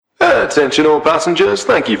Attention all passengers,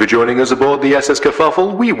 thank you for joining us aboard the SS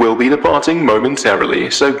Kerfuffle. We will be departing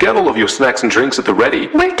momentarily, so get all of your snacks and drinks at the ready.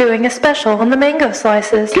 We're doing a special on the mango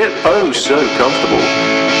slices. Get oh so comfortable,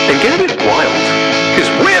 and get a bit wild, because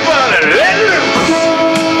we're about to let loose!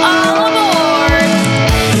 All aboard!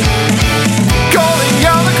 Calling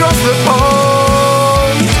out across the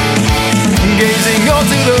pond, gazing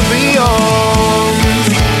onto the beyond.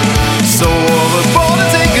 So all aboard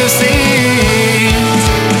and take a seat.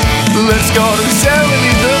 Let's go to sail and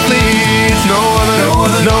leave the fleet. No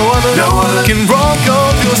other can rock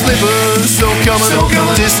off your slippers. So come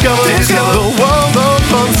and discover the world of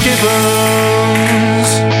Pond Skippers.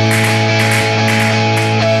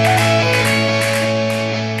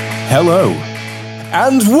 Hello,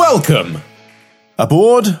 and welcome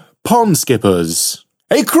aboard Pond Skippers,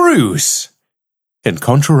 a cruise in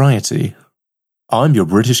contrariety. I'm your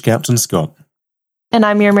British Captain Scott. And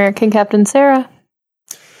I'm your American Captain Sarah.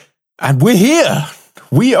 And we're here.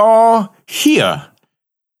 We are here.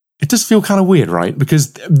 It does feel kind of weird, right?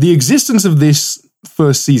 Because the existence of this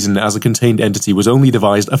first season as a contained entity was only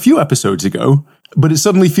devised a few episodes ago, but it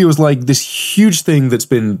suddenly feels like this huge thing that's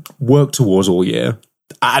been worked towards all year,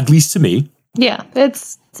 at least to me. Yeah,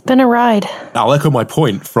 it's been a ride. I'll echo my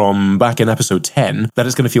point from back in episode 10 that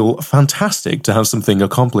it's going to feel fantastic to have something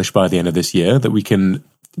accomplished by the end of this year that we can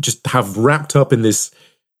just have wrapped up in this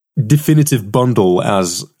definitive bundle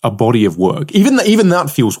as a body of work. Even that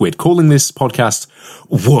feels weird, calling this podcast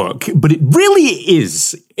work, but it really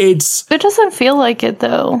is. It doesn't feel like it,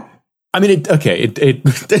 though. I mean,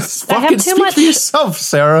 it's fucking too speak much for yourself,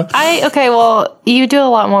 Sarah. Well, you do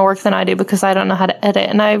a lot more work than I do because I don't know how to edit,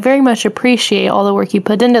 and I very much appreciate all the work you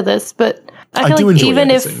put into this, but I feel do like enjoy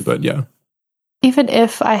even editing, but yeah. Even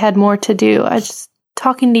if I had more to do,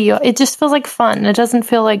 talking to you, it just feels like fun. It doesn't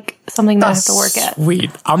feel like something that I have to work at. Sweet.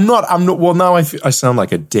 I'm not, well, now I sound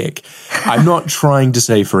like a dick. I'm not trying to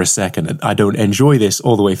say for a second that I don't enjoy this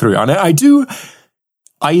all the way through. And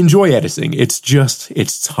I enjoy editing. It's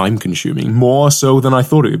time consuming, more so than I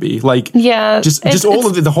thought it would be. Like, yeah, just all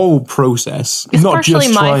of the whole process. It's not partially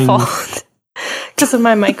just my fault because of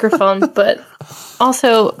my microphone, but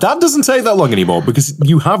also that doesn't take that long anymore because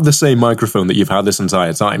you have the same microphone that you've had this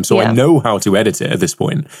entire time. So yeah. I know how to edit it at this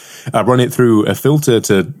point. I run it through a filter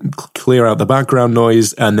to clear out the background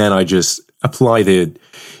noise, and then I just apply the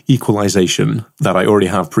equalization that I already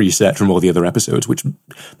have preset from all the other episodes, which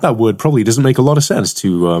that word probably doesn't make a lot of sense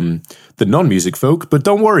to the non-music folk, but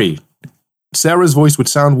don't worry. Sarah's voice would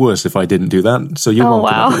sound worse if I didn't do that, so you're welcome,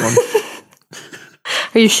 wow. everyone.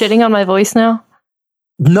 Are you shitting on my voice now?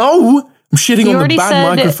 No, I'm shitting on the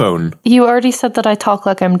bad microphone. You already said that I talk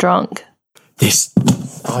like I'm drunk.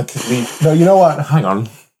 No, you know what? Hang on.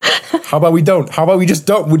 How about we don't? How about we just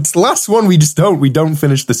don't? It's the last one, we just don't. We don't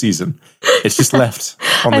finish the season. It's just left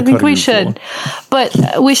on the I think we should. Floor.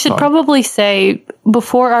 But we should probably say,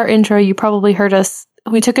 before our intro, you probably heard us,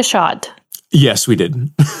 we took a shot. Yes, we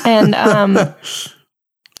did. And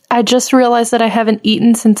I just realized that I haven't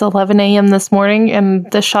eaten since 11 a.m. this morning,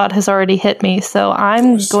 and the shot has already hit me. So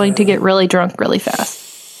I'm going to get really drunk really fast.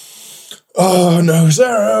 Oh, no,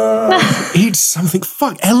 Sarah. Eat something.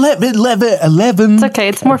 Fuck. 11. It's okay.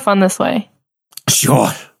 It's more fun this way. Sure.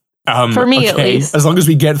 For me, at least. As long as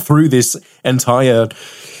we get through this entire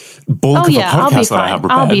bulk of a podcast that I have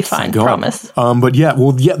prepared. I'll be fine, promise. But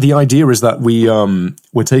the idea is that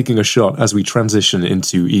we're taking a shot as we transition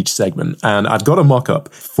into each segment. And I've got a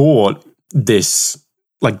mock-up for this.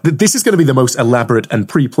 Like, this is going to be the most elaborate and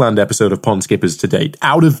pre-planned episode of Pond Skippers to date,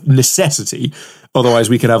 out of necessity.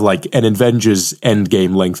 Otherwise, we could have, like, an Avengers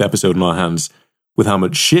Endgame length episode on our hands with how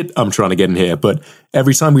much shit I'm trying to get in here. But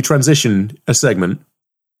every time we transition a segment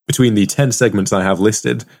between the 10 segments I have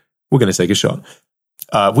listed, we're going to take a shot.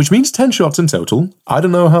 Which means 10 shots in total. I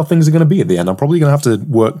don't know how things are going to be at the end. I'm probably going to have to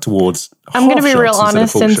work towards I'm going to be real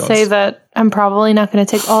honest and say that I'm probably not going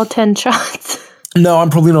to take all 10 shots. No, I'm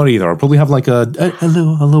probably not either. I'll probably have like a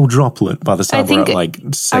little droplet by the time we're at like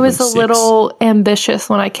segment I was a 6. little ambitious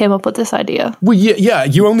when I came up with this idea. Well, yeah,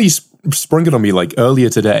 you only sprung it on me like earlier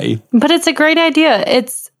today. But it's a great idea.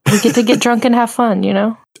 We get to get drunk and have fun, you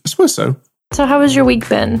know? I suppose so. So how has your week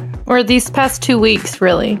been? Or these past 2 weeks,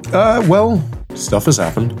 really? Well, stuff has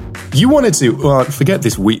happened. You wanted to, forget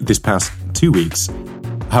this past 2 weeks.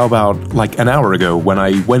 How about like an hour ago when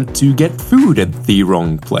I went to get food at the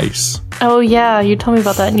wrong place? Oh, yeah, you told me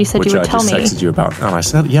about that and you said you would tell me. Which I just texted you about. And I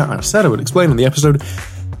said I would explain in the episode.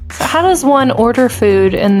 So how does one order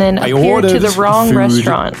food and then appear to the wrong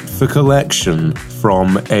restaurant? For collection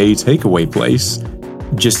from a takeaway place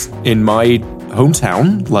just in my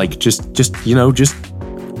hometown, like just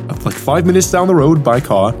like 5 minutes down the road by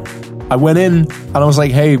car. I went in and I was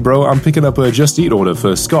like, hey, bro, I'm picking up a Just Eat order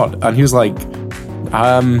for Scott. And he was like,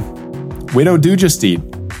 we don't do Just Eat.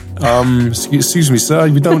 Excuse me, sir,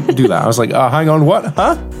 we don't do that. I was like, hang on, what?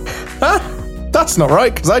 Huh? That's not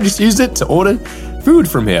right, because I just used it to order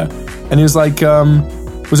food from here. And he was like,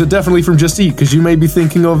 was it definitely from Just Eat? Because you may be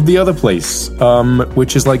thinking of the other place,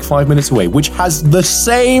 which is like 5 minutes away, which has the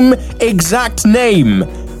same exact name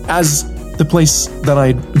as the place that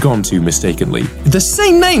I'd gone to mistakenly. The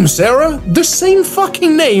same name, Sarah! The same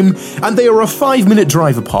fucking name, and they are a 5-minute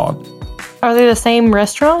drive apart. Are they the same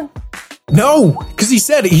restaurant? No, because he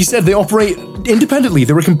said they operate independently.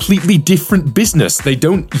 They're a completely different business. They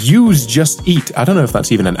don't use Just Eat. I don't know if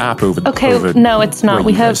that's even an app over. Okay, no, it's not.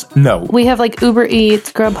 We have like Uber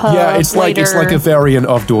Eats, Grubhub. Yeah, it's like a variant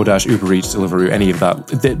of DoorDash, Uber Eats, Deliveroo, any of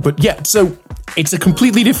that. But yeah, so it's a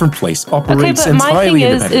completely different place. Operates entirely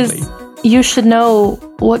independently. Is you should know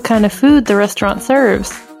what kind of food the restaurant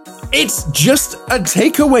serves. It's just a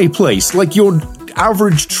takeaway place, like your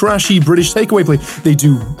average trashy British takeaway place. They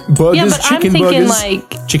do burgers, chicken burgers. Like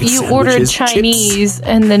you ordered Chinese chips,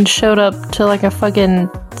 and then showed up to like a fucking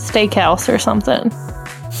steakhouse or something.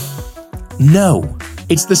 No,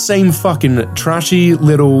 it's the same fucking trashy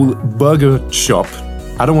little burger shop.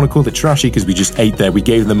 I don't want to call it trashy because we just ate there. We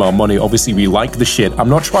gave them our money. Obviously, we like the shit. I'm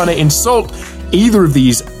not trying to insult either of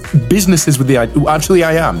these businesses with the... Actually,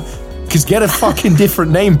 I am. Because get a fucking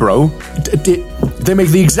different name, bro. They make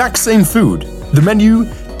the exact same food. The menu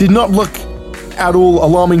did not look at all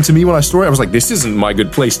alarming to me when I saw it. I was like, this isn't my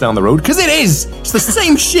good place down the road. Because it is. It's the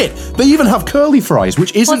same shit. They even have curly fries,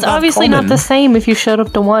 which isn't it's obviously common. Not the same if you showed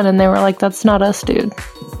up to one and they were like, that's not us, dude.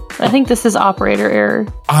 I think this is operator error.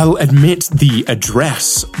 I'll admit the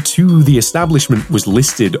address to the establishment was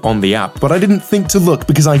listed on the app, but I didn't think to look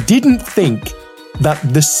because I didn't think that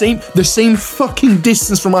the same fucking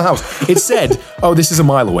distance from my house. It said, oh, this is a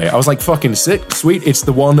mile away. I was like, fucking sick, sweet. It's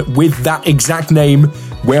the one with that exact name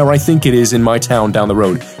where I think it is in my town down the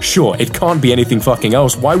road. Sure, it can't be anything fucking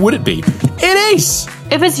else. Why would it be? It is!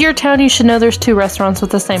 If it's your town, you should know there's 2 restaurants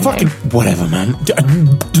with the same name. Whatever, man.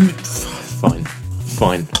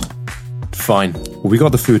 Fine. Well, we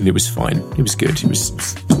got the food and it was fine. It was good. It was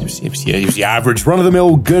the average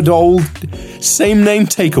run-of-the-mill, good old, same name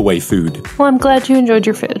takeaway food. Well, I'm glad you enjoyed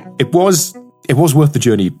your food. It was worth the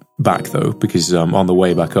journey back though, because on the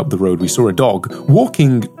way back up the road we saw a dog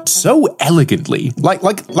walking so elegantly, like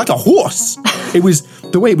a horse. It was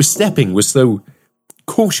the way it was stepping was so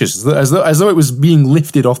cautious, as though it was being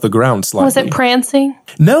lifted off the ground slightly. Was it prancing?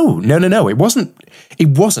 No. It wasn't.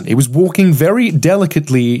 It was walking very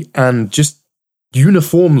delicately and just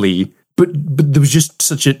uniformly, but there was just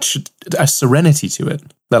such a serenity to it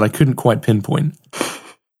that I couldn't quite pinpoint.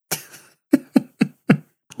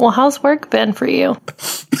 Well, how's work been for you?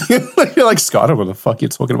 You're like, Scott, I don't know what the fuck you're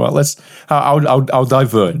talking about. I'll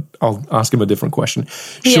divert. I'll ask him a different question.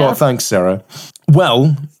 Sure, yeah. Thanks, Sarah.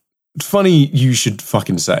 Well, funny you should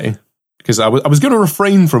fucking say, because I was going to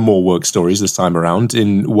refrain from more work stories this time around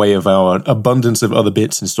in way of our abundance of other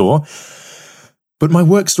bits in store. But my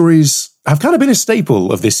work stories have kind of been a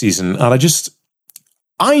staple of this season, and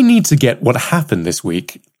I need to get what happened this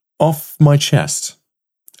week off my chest.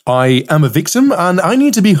 I am a victim, and I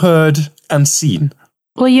need to be heard and seen.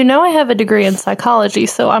 Well, I have a degree in psychology,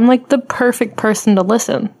 so I'm like the perfect person to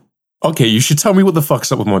listen. Okay, you should tell me what the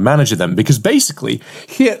fuck's up with my manager then, because basically,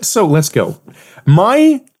 so let's go.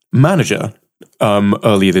 My manager,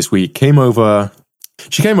 earlier this week came over.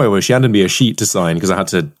 She handed me a sheet to sign because I had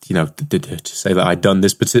to, to say that I'd done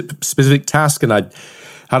this specific task and I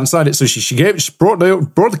hadn't signed it. So she brought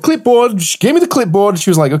the clipboard. She gave me the clipboard. She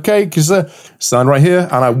was like, okay, because sign right here.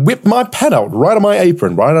 And I whipped my pen out right of my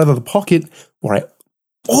apron, right out of the pocket where I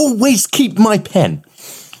always keep my pen.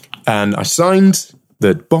 And I signed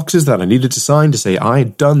the boxes that I needed to sign to say I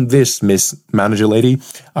had done this, Miss Manager Lady.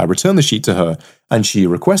 I returned the sheet to her and she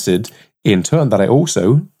requested in turn that I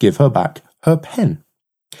also give her back her pen.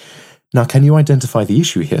 Now, can you identify the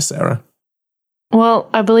issue here, Sarah? Well,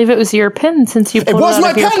 I believe it was your pen since you pulled it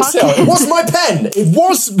out of your pocket. Sarah. It was my pen. It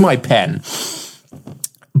was my pen.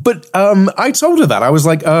 But I told her that. I was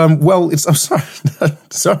like, well, I'm sorry.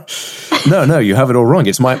 Sorry. No, you have it all wrong.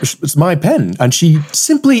 It's my pen. And she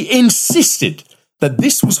simply insisted that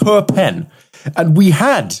this was her pen. And we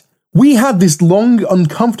had this long,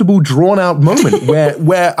 uncomfortable, drawn-out moment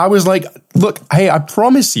where I was like, look, hey, I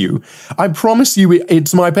promise you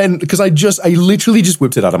it's my pen, because I literally just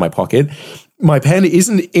whipped it out of my pocket. My pen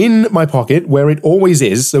isn't in my pocket where it always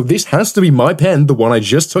is, so this has to be my pen, the one I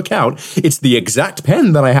just took out. It's the exact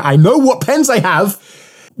pen that I know what pens I have,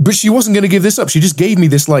 but she wasn't going to give this up. She just gave me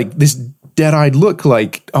this dead-eyed look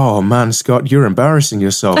like, oh man, Scott, you're embarrassing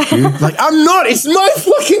yourself, dude. Like, I'm not, it's my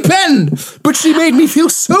fucking pen! But she made me feel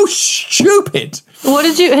so stupid. What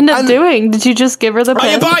did you end up doing? Did you just give her the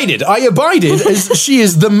pen? I abided as she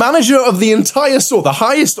is the manager of the entire store, the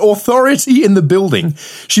highest authority in the building.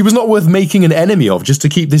 She was not worth making an enemy of just to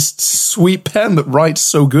keep this sweet pen that writes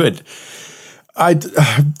so good. At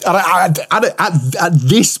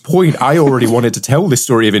this point, I already wanted to tell this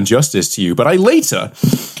story of injustice to you, but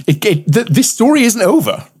this story isn't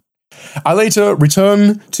over. I later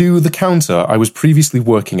returned to the counter I was previously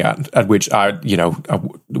working at which where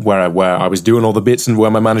I was doing all the bits and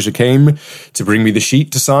where my manager came to bring me the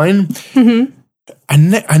sheet to sign. Mm-hmm.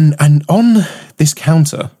 And on this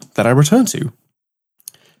counter that I returned to,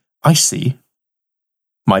 I see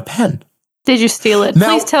my pen. Did you steal it?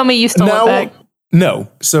 Please tell me you stole it back.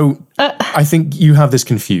 No. So I think you have this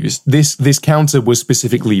confused. This counter was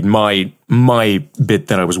specifically my bit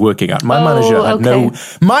that I was working at. My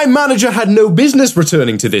manager had no business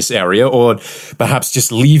returning to this area or perhaps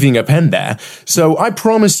just leaving a pen there. So I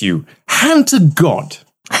promise you, hand to God,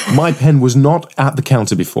 my pen was not at the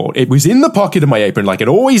counter before. It was in the pocket of my apron like it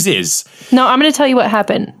always is. No, I'm going to tell you what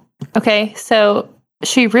happened. Okay, so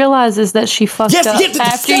she realizes that she fucked up after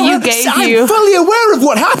Sarah, you gave I'm fully aware of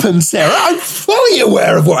what happened, Sarah. I'm fully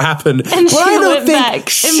aware of what happened. And but I don't think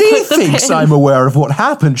she thinks I'm aware of what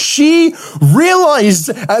happened. She realized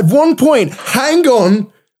at one point, hang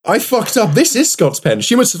on, I fucked up. This is Scott's pen.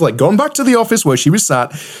 She must have gone back to the office where she was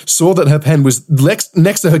sat, saw that her pen was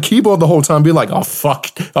next to her keyboard the whole time, be like, oh, fuck.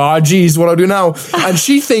 Oh, geez, what do I do now? And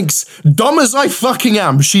she thinks, dumb as I fucking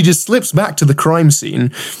am, she just slips back to the crime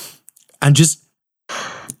scene and just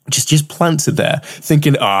plants it there,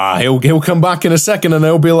 thinking, he'll come back in a second and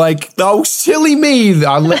he'll be like, oh, silly me.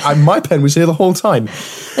 My pen was here the whole time.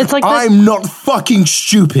 It's like I'm not fucking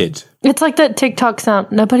stupid. It's like that TikTok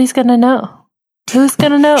sound. Nobody's going to know. Who's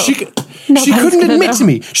going to know? She couldn't admit to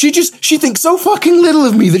me. She thinks so fucking little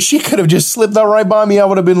of me that she could have just slipped that right by me. I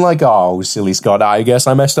would have been like, oh, silly Scott, I guess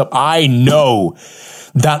I messed up. I know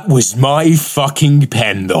that was my fucking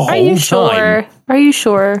pen the whole time. Are you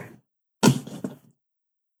sure?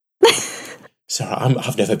 Sarah,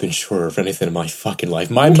 I've never been sure of anything in my fucking life.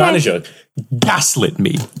 My manager gaslit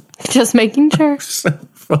me. Just making sure.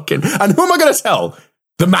 And who am I going to tell?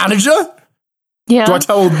 The manager? Yeah. Do I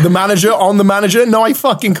tell the manager on the manager? No, I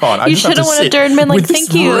fucking can't. You should have went up there and been like,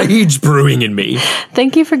 thank you. With this rage brewing in me.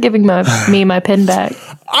 Thank you for giving me my pen back.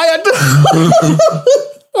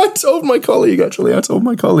 I told my colleague,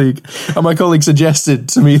 and my colleague suggested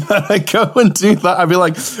to me that I go and do that. I'd be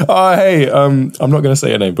like, oh, hey, I'm not going to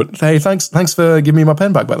say her name, but hey, thanks for giving me my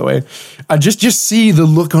pen back, by the way. I just see the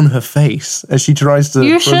look on her face as she tries to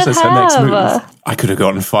process her next move. I could have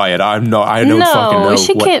gotten fired. I don't fucking know. No,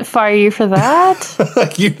 she can't fire you for that.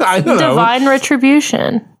 I don't know. Divine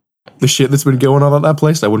retribution. The shit that's been going on at that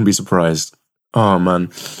place, I wouldn't be surprised. Oh, man.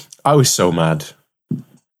 I was so mad.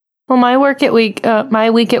 Well, my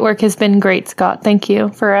week at work has been great, Scott. Thank you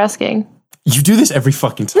for asking. You do this every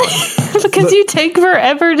fucking time. Because you take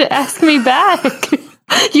forever to ask me back.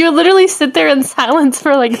 You literally sit there in silence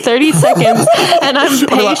for like 30 seconds, and I'm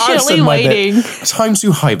patiently waiting. Time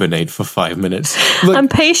to hibernate for 5 minutes. Look, I'm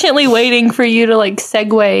patiently waiting for you to like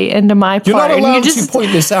segue into my part. You're not allowed to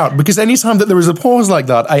point this out, because anytime that there is a pause like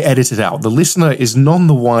that, I edit it out. The listener is none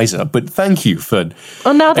the wiser, but thank you for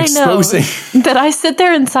now they know that I sit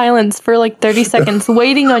there in silence for like 30 seconds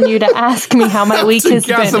waiting on you to ask me how my week has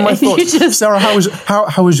been. My Sarah,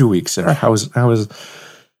 how was your week, Sarah? How was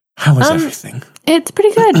everything? It's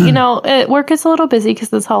pretty good. Work is a little busy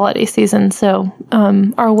because it's holiday season, so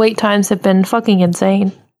our wait times have been fucking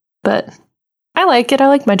insane. But I like it. I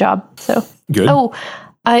like my job. So good. Oh,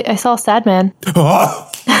 I saw Sad Man.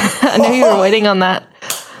 I knew you were waiting on that.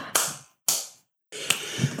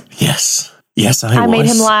 Yes, I made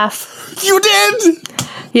him laugh. You did?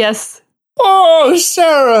 Yes. Oh,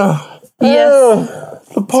 Sarah. Yes.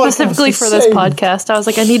 Specifically for this podcast, I was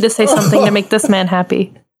like, I need to say something to make this man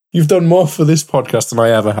happy. You've done more for this podcast than I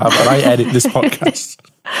ever have, and I edit this podcast.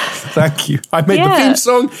 Thank you. I made the theme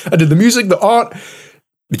song, I did the music, the art.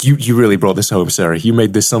 You really brought this home, Sarah. You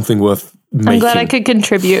made this something worth making. I'm glad I could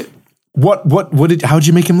contribute. How'd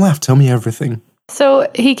you make him laugh? Tell me everything.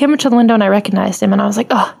 So he came up to the window and I recognized him, and I was like,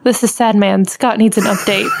 oh, this is Sad Man. Scott needs an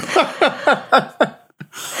update.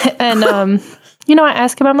 And, I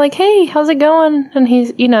asked him, I'm like, hey, how's it going? And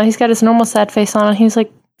he's got his normal sad face on, and he's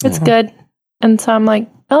like, it's good. And so I'm like,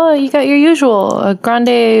 oh, you got your usual, a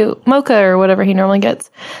grande mocha or whatever he normally gets.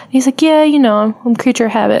 And he's like, yeah, I'm creature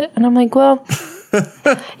habit. And I'm like, well,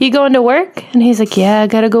 you going to work? And he's like, yeah, I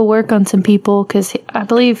got to go work on some people because I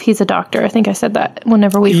believe he's a doctor. I think I said that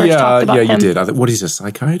whenever we first talked about him. Yeah, you did. What, he's a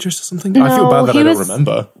psychiatrist or something? I feel bad that I don't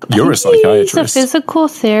remember. You're a psychiatrist. He's a physical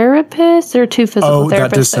therapist. There are two physical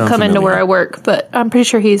therapists that come into where I work, but I'm pretty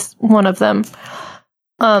sure he's one of them.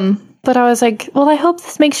 But I was like, well, I hope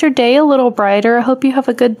this makes your day a little brighter. I hope you have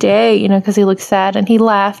a good day, you know, because he looked sad and he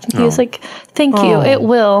laughed. And he was like, thank you, it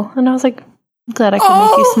will. And I was like, I'm glad I can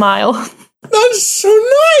make you smile. That's so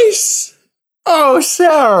nice. Oh,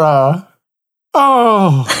 Sarah.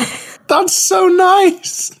 Oh, that's so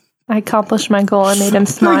nice. I accomplished my goal. I made him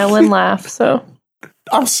smile and laugh. So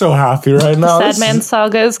I'm so happy right now. Sad Man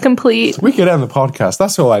Saga is complete. We could end the podcast.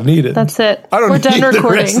 That's all I needed. That's it. We're done recording. The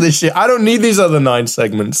rest of this shit. I don't need these other 9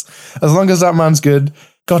 segments. As long as that man's good.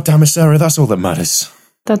 God damn it, Sarah. That's all that matters.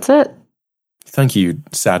 That's it. Thank you,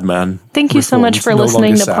 sad man. Thank you so much for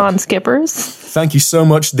listening to Pond Skippers. Thank you so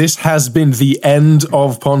much. This has been the end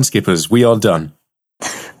of Pond Skippers. We are done.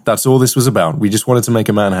 That's all this was about. We just wanted to make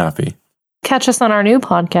a man happy. Catch us on our new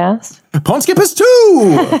podcast. Pond Skippers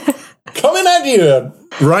 2! Coming at you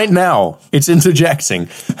right now. It's interjecting.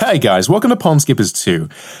 Hey guys, welcome to Pond Skippers 2.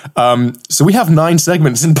 So we have 9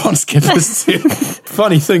 segments in Pond Skippers 2.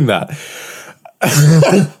 Funny thing that.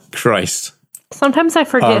 Christ. Sometimes I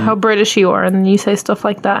forget how British you are, and then you say stuff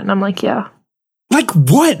like that, and I'm like, yeah. Like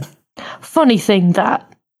what? Funny thing that.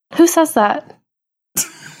 Who says that?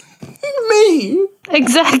 Me.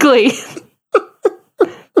 Exactly.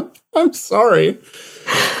 I'm sorry.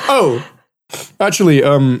 Oh, actually,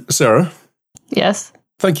 Sarah. Yes.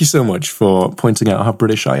 Thank you so much for pointing out how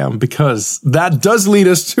British I am, because that does lead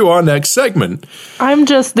us to our next segment. I'm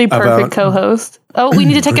just the perfect co-host. Oh, we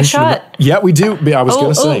need to take a shot. Yeah, we do. I was going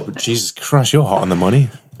to say, but Jesus Christ, you're hot on the money.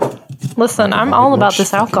 Listen, I'm all about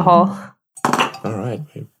this alcohol. All right,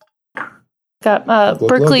 babe. Got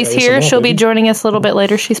Berkeley's here. She'll be joining us a little bit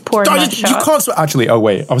later. She's pouring that shot. You can't actually. Oh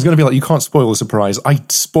wait, I was going to be like, you can't spoil the surprise. I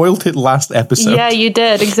spoiled it last episode. Yeah, you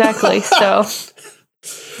did exactly. So,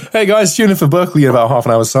 hey guys, tune in for Berkeley in about half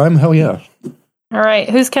an hour's time. Hell yeah! All right,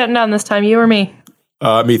 who's counting down this time? You or me?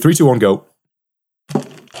 Me. 3, 2, 1, go.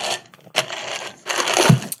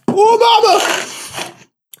 Oh,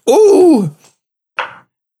 mama! Ooh!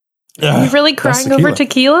 You really crying over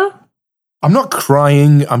tequila? I'm not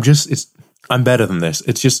crying. I'm better than this.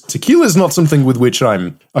 It's just tequila is not something with which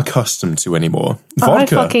I'm accustomed to anymore.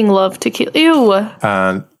 Vodka. I fucking love tequila. Ew.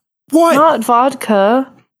 And what? Not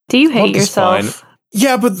vodka. Do you hate yourself? Fine.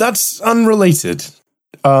 Yeah, but that's unrelated.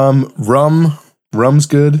 Rum's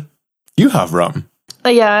good. You have rum.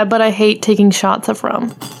 Yeah, but I hate taking shots of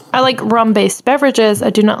rum. I like rum-based beverages. I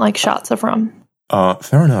do not like shots of rum.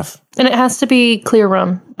 Fair enough. And it has to be clear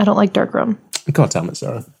rum. I don't like dark rum. God damn it,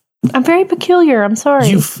 Sarah. I'm very peculiar. I'm sorry.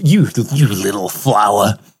 You little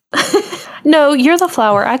flower. No, you're the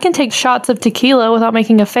flower. I can take shots of tequila without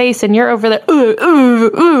making a face, and you're over there.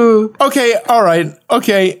 Ooh. Okay, all right.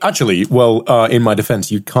 Okay, actually, well, in my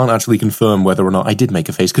defense, you can't actually confirm whether or not I did make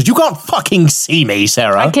a face because you can't fucking see me,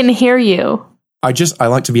 Sarah. I can hear you. I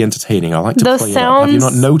like to be entertaining. I like to play it up. Have you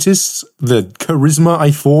not noticed the charisma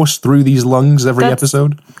I force through these lungs every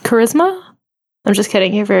episode? Charisma? I'm just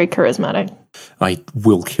kidding. You're very charismatic. I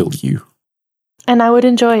will kill you. And I would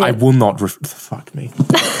enjoy it. I will not. Fuck me.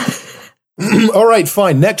 All right,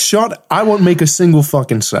 fine. Next shot, I won't make a single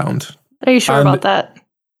fucking sound. Are you sure about that?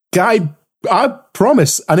 I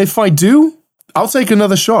promise. And if I do, I'll take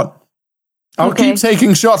another shot. I'll keep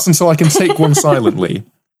taking shots until I can take one silently.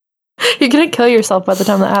 You're going to kill yourself by the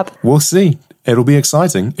time that happens. We'll see. It'll be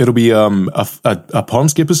exciting. It'll be a Pond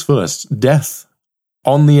Skippers first. Death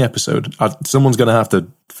on the episode. Someone's going to have to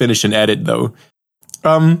finish and edit, though.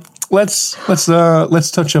 Let's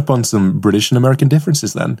touch up on some British and American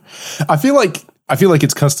differences then. I feel like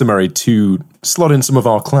it's customary to slot in some of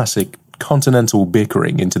our classic continental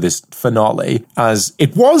bickering into this finale, as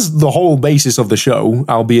it was the whole basis of the show,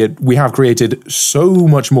 albeit we have created so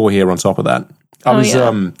much more here on top of that.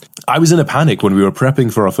 I was in a panic when we were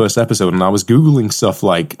prepping for our first episode, and I was Googling stuff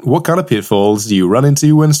like, what kind of pitfalls do you run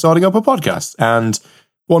into when starting up a podcast? And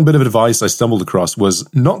one bit of advice I stumbled across was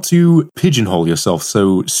not to pigeonhole yourself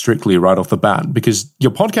so strictly right off the bat, because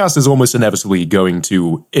your podcast is almost inevitably going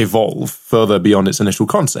to evolve further beyond its initial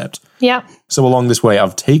concept. Yeah. So along this way,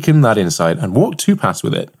 I've taken that insight and walked 2 paths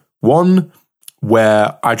with it. One,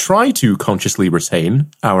 where I try to consciously retain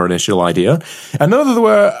our initial idea. Another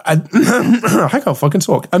where I can't fucking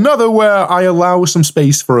talk. Another where I allow some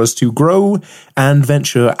space for us to grow and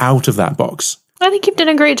venture out of that box. I think you've done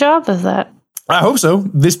a great job of that. I hope so.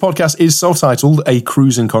 This podcast is self-titled A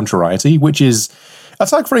Cruise in Contrariety, which is A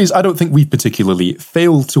tag phrase I don't think we particularly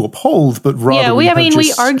failed to uphold, but rather we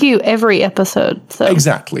argue every episode. So.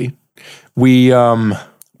 Exactly. We've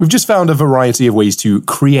just found a variety of ways to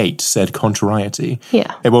create said contrariety.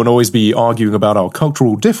 Yeah. It won't always be arguing about our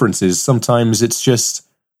cultural differences. Sometimes it's just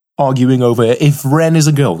arguing over if Ren is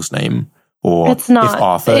a girl's name or it's not. If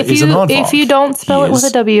Arthur is an aardvark. If you don't spell it with a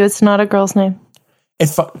W, it's not a girl's name.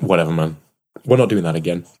 Whatever, man. We're not doing that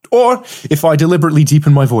again. Or if I deliberately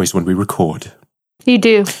deepen my voice when we record. You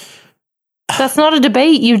do. That's not a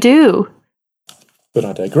debate. You do. But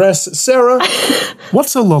I digress. Sarah,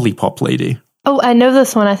 what's a lollipop lady? Oh, I know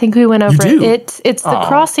this one. I think we went over it. It's the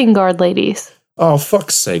crossing guard ladies. Oh,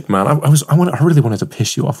 fuck's sake, man. I really wanted to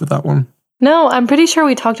piss you off with that one. No, I'm pretty sure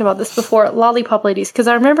we talked about this before. Lollipop ladies, because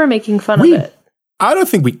I remember making fun of it. I don't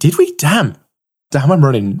think we did. We? Damn, I'm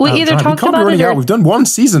running. We either talked about it We've done one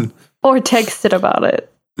season. Or texted about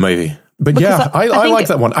it. Maybe. But because I like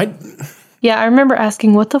that one. I remember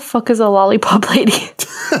asking, what the fuck is a lollipop lady?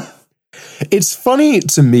 It's funny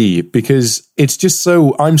to me because it's just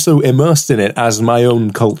I'm so immersed in it as my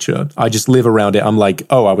own culture. I just live around it. I'm like,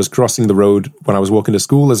 oh, I was crossing the road when I was walking to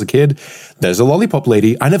school as a kid. There's a lollipop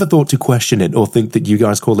lady. I never thought to question it or think that you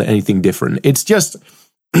guys call it anything different. It's just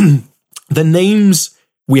the names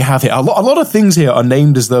we have here. A lot of things here are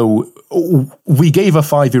named as though we gave a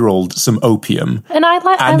 5-year-old some opium and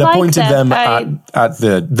appointed them at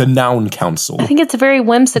the noun council. I think it's very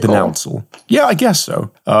whimsical. The council. Yeah, I guess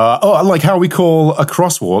so. Like how we call a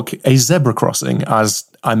crosswalk a zebra crossing, as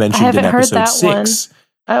I mentioned in episode 6.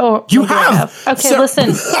 Oh, you have. Okay,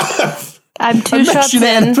 listen. I'm 2 shots in.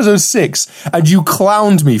 Episode 6, and you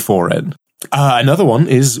clowned me for it. Another one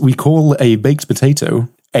is we call a baked potato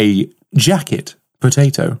a jacket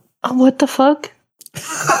potato. Oh, what the fuck?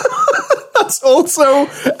 That's also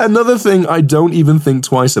another thing I don't even think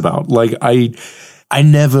twice about. Like I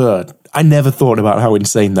never thought about how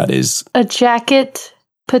insane that is. A jacket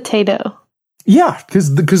potato. Yeah,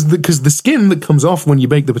 because the skin that comes off when you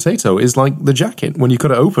bake the potato is like the jacket. When you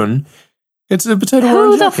cut it open, it's a potato.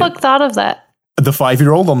 Who the fuck thought of that? The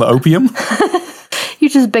 5-year-old on the opium. You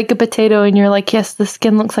just bake a potato and you're like, yes, the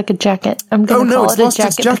skin looks like a jacket. I'm going to call it a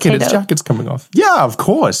jacket potato. Its jacket's coming off. Yeah, of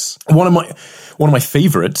course. One of my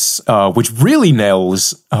favorites, which really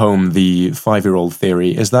nails home the 5-year-old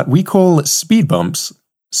theory, is that we call speed bumps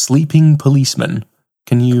sleeping policemen.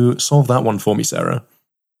 Can you solve that one for me, Sarah?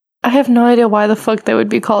 I have no idea why the fuck they would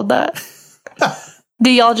be called that. Do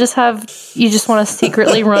y'all just want to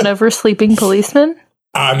secretly run over sleeping policemen?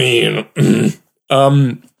 I mean,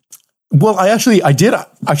 well, I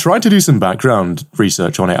tried to do some background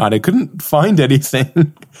research on it, and I couldn't find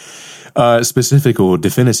anything specific or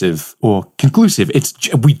definitive or conclusive.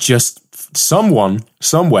 Someone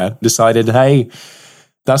somewhere decided, hey,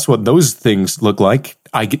 that's what those things look like.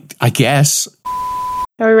 I guess.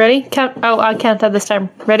 Are we ready? I'll count that this time.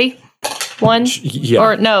 Ready? 1,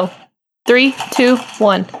 or no. 3, 2,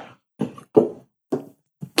 1.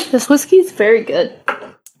 This whiskey's very good.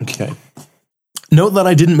 Okay. Note that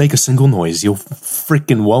I didn't make a single noise. You're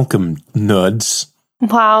freaking welcome, nerds.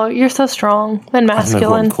 Wow, you're so strong and masculine. I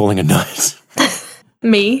don't know who I'm calling a nerd.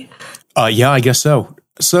 Me? Yeah, I guess so.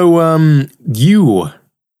 So, you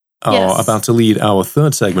are about to lead our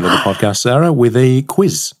third segment of the podcast, Sarah, with a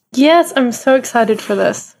quiz. Yes, I'm so excited for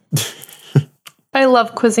this. I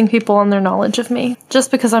love quizzing people on their knowledge of me,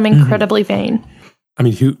 just because I'm incredibly vain. I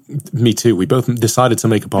mean, me too. We both decided to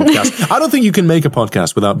make a podcast. I don't think you can make a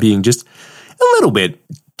podcast without being just a little bit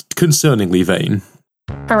concerningly vain.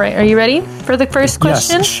 All right, are you ready for the first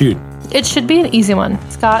question? Yes, shoot. It should be an easy one.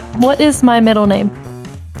 Scott, what is my middle name?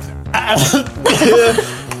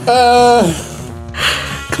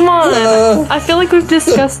 Come on. I feel like we've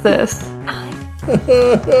discussed this.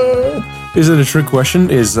 Is it a trick question?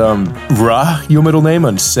 Is Ra your middle name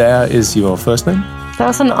and Sarah is your first name? That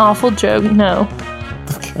was an awful joke. No.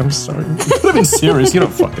 Okay, I'm sorry. You could have been serious. You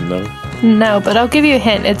don't fucking know. No, but I'll give you a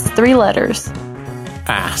hint. It's 3 letters.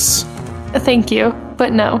 Ass. Thank you,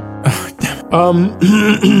 but no.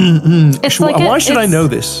 It's why should I know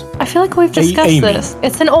this? I feel like we've discussed this.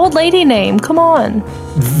 It's an old lady name. Come on.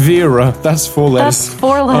 Vera. That's 4 letters. That's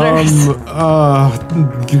 4 letters.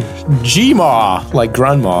 Gma, like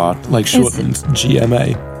grandma, like shortened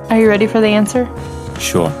GMA. Are you ready for the answer?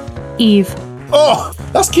 Sure. Eve. Oh,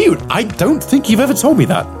 that's cute. I don't think you've ever told me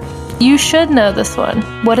that. You should know this one.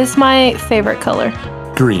 What is my favorite color?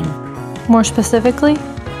 Green. More specifically?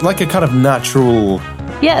 Like a kind of natural...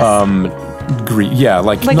 Yes. Green. Yeah,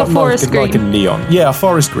 like a forest green. Like a neon. Yeah, a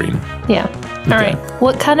forest green. Yeah. All right.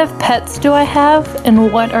 What kind of pets do I have,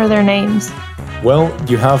 and what are their names? Well,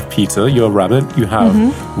 you have Peter, your rabbit. You have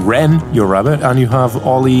Ren, your rabbit. And you have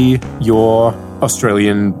Ollie, your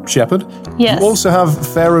Australian Shepherd. Yes. You also have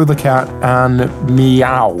Pharaoh the cat and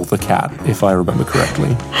Meow the cat, if I remember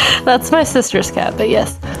correctly. That's my sister's cat, but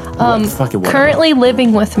yes. Fucking Currently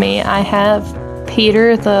living with me, I have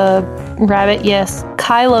Peter the rabbit, yes.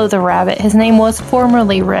 Kylo the rabbit. His name was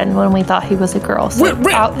formerly Ren when we thought he was a girl. So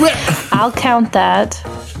I'll count that.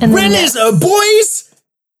 And Ren is a boy's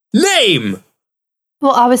name!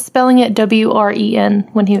 Well, I was spelling it W-R-E-N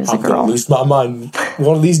when he was a girl. I'm going to lose my mind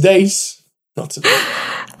one of these days. Not today.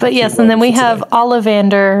 But yes, and then we have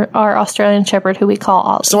Ollivander, our Australian Shepherd, who we call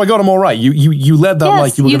Ollie. So I got them all right. You led that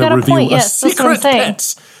like you were going to reveal a secret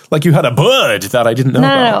pet. Like you had a bird that I didn't know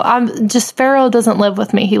about. No. Pharaoh doesn't live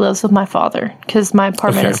with me. He lives with my father because my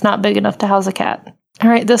apartment is not big enough to house a cat. All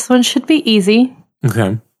right, this one should be easy.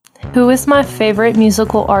 Okay. Who is my favorite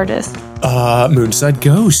musical artist? Moonside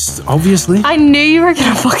Ghost, obviously. I knew you were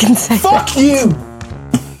going to fucking say that. Fuck you!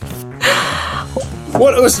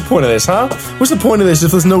 What's the point of this, huh? What's the point of this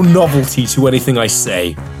if there's no novelty to anything I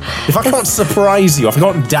say? If I can't surprise you, if I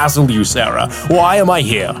can't dazzle you, Sarah, why am I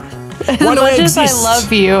here? As much as I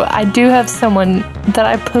love you, I do have someone that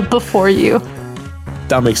I put before you.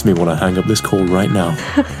 That makes me want to hang up this call right now.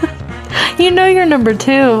 You know you're number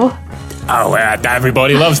 2. Oh,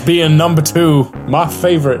 everybody loves being number 2. My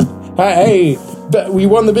favorite. Hey, we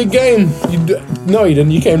won the big game. No, you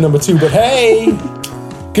didn't. You came number 2, but hey,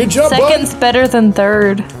 good job, Second's better than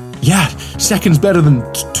third. Yeah, second's better than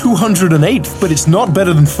 208th, but it's not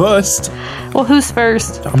better than first. Well, who's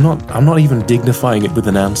first? I'm not even dignifying it with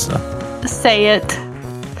an answer. Say it.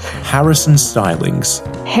 Harrison Stylings.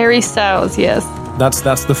 Harry Styles, yes.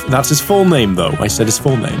 That's his full name, though. I said his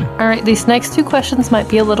full name. All right, these next 2 questions might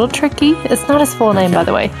be a little tricky. It's not his full name, by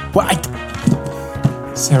the way. What?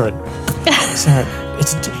 Sarah,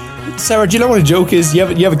 Sarah, do you know what a joke is? You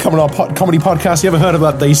ever come on our comedy podcast? You ever heard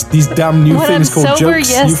about these damn new things called sober, jokes?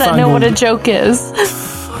 Yes, I know what a joke is.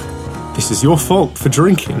 This is your fault for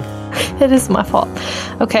drinking. It is my fault.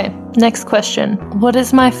 Okay, next question. What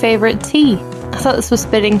is my favorite tea? I thought this was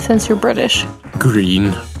fitting since you're British.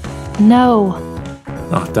 Green. No.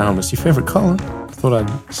 Oh, damn, it's your favorite color. I thought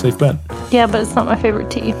I'd safe bet. Yeah, but it's not my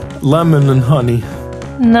favorite tea. Lemon and honey.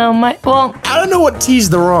 No, I don't know what teas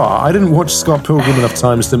there are. I didn't watch Scott Pilgrim enough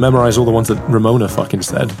times to memorize all the ones that Ramona fucking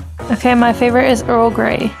said. Okay, my favorite is Earl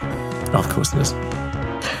Grey. Oh, of course it is.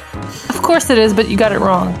 Of course it is, but you got it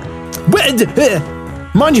wrong.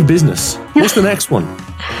 Mind your business. What's the next one?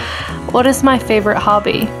 What is my favorite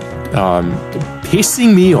hobby?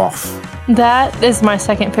 Pissing me off. That is my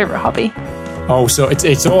second favorite hobby. Oh, so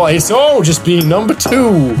it's all just being number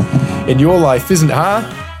 2 in your life, isn't it, huh?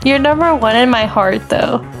 You're number 1 in my heart,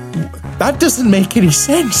 though. That doesn't make any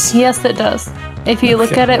sense. Yes, it does. If you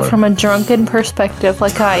look at it from a drunken perspective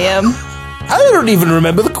like I am. I don't even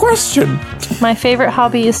remember the question. My favorite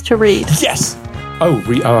hobby is to read. Yes.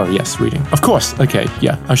 Yes, reading. Of course. Okay,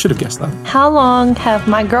 yeah, I should have guessed that. How long have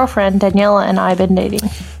my girlfriend, Daniela, and I been dating?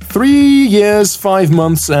 3 years, 5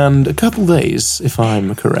 months, and a couple days, if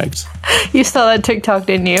I'm correct. You saw that TikTok,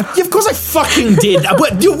 didn't you? Yeah, of course I fucking did.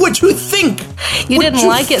 What do you think? You didn't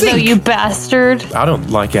like it, though, you bastard. I don't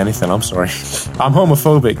like anything, I'm sorry. I'm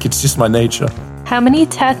homophobic, it's just my nature. How many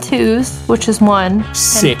tattoos, which is 1,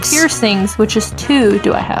 6. and piercings, which is 2,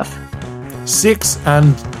 do I have? 6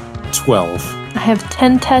 and 12. I have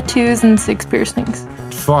 10 tattoos and 6 piercings.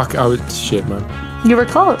 Fuck, shit, man. You were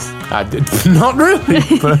close. I did, not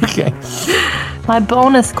really, but okay. My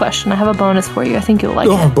bonus question. I have a bonus for you. I think you'll like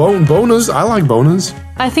it. Bonus? I like bonus.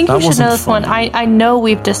 I think you should know this one. I know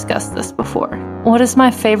we've discussed this before. What is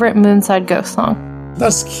my favorite Moonside Ghost song?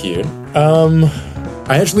 That's cute. I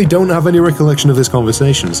actually don't have any recollection of this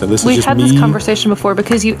conversation, so this is just me. We've had this conversation before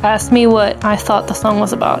because you asked me what I thought the song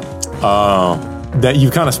was about. Oh. That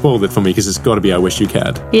you kind of spoiled it for me because it's got to be I Wish You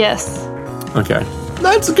Cared. Yes. Okay.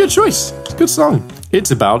 That's a good choice. It's a good song.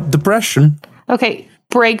 It's about depression. Okay,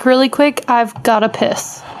 break really quick. I've got to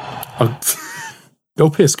piss. Go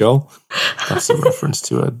piss, girl. That's a reference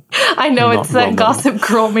to a... I know, it's that Gossip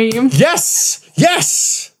Girl meme. Yes!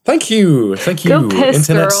 Yes! Thank you. Go piss,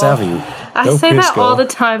 Internet girl. savvy. I say that all the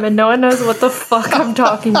time and no one knows what the fuck I'm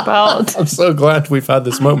talking about. I'm so glad we've had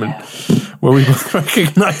this moment where we both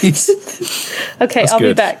recognize. Okay, I'll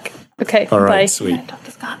be back. Okay, all right, bye. Sweet.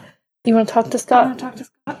 You want to talk to Scott? I want to talk to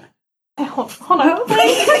Scott. Hey, hold on.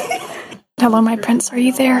 Hello, my prince. Are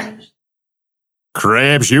you there?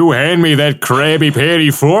 Krabs, you hand me that Krabby Patty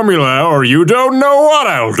formula or you don't know what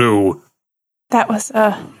I'll do. That was,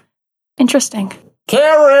 interesting.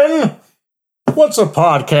 Karen! What's a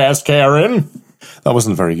podcast, Karen? That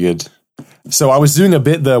wasn't very good. So I was doing a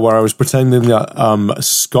bit there where I was pretending that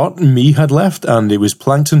Scott and me had left, and it was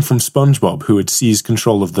Plankton from SpongeBob who had seized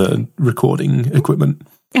control of the recording equipment.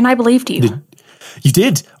 And I believed you. You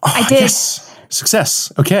did? Oh, I did. Yes.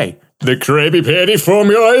 Success. Okay. The Krabby Patty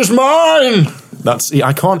formula is mine!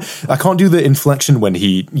 I can't do the inflection when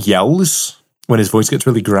he yells, when his voice gets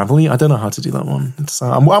really gravelly. I don't know how to do that one.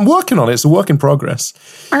 I'm working on it. It's a work in progress.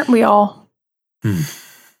 Aren't we all?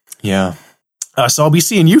 Yeah. So I'll be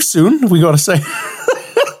seeing you soon, we gotta say.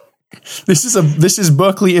 This is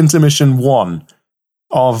Berkeley Intermission 1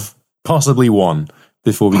 of possibly 1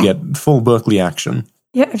 before we get full Berkeley action.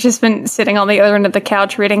 Yeah, I've just been sitting on the other end of the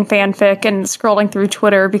couch reading fanfic and scrolling through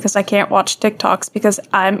Twitter because I can't watch TikToks because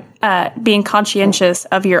I'm being conscientious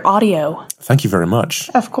of your audio. Thank you very much.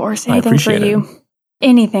 Of course, anything for you.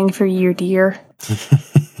 Anything for you, dear.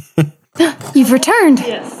 You've returned.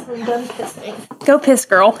 Yes, I'm done pissing. Go piss,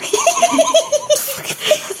 girl.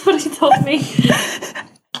 That's what he told me. Here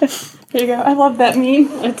you go. I love that meme.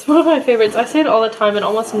 It's one of my favorites. I say it all the time, and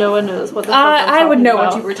almost no one knows what the fuck I'm I would know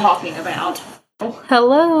about. what you were talking about.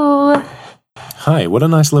 Hello. Hi, what a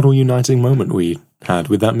nice little uniting moment we had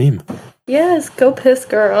with that meme. Yes, go piss,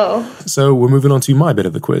 girl. So we're moving on to my bit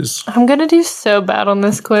of the quiz. I'm gonna do so bad on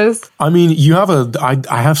this quiz. I mean, I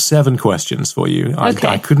have 7 questions for you. Okay.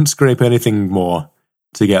 I couldn't scrape anything more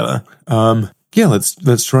together. Yeah,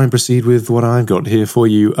 let's try and proceed with what I've got here for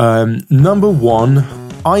you. Number 1,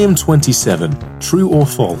 I am 27. True or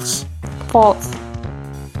false? False.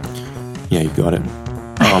 Yeah, you got it.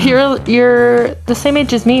 You're the same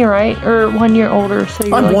age as me, right? Or 1 year older, so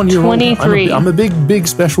you're I'm like 1 year 23. older. I'm a big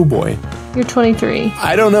special boy. You're 23.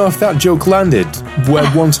 I don't know if that joke landed. Where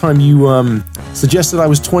one time you suggested I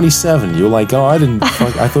was 27. You were like, oh, I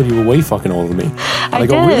thought you were way fucking older than me. And I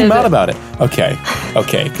got really mad about it. Okay,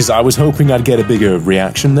 because I was hoping I'd get a bigger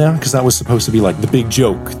reaction there, because that was supposed to be like the big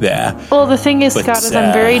joke there. Well, the thing is, Scott, is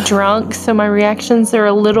I'm very drunk, so my reactions are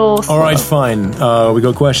a little slow. All right, fine. We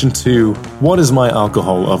got question 2. What is my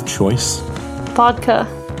alcohol of choice? Vodka.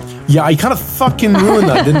 Yeah, I kind of fucking ruined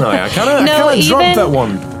that, didn't I? I kind of dropped that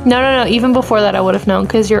one. No. Even before that, I would have known,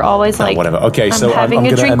 because you're always like, whatever. Okay, I'm so having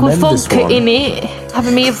I'm a drink with vodka in it.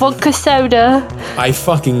 Having me a vodka soda. I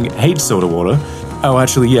fucking hate soda water. Oh,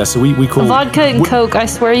 actually, yeah, so we call... Vodka and Coke, I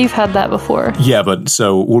swear you've had that before. Yeah, but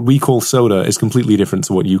so what we call soda is completely different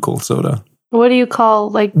to what you call soda. What do you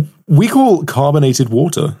call, like... We call carbonated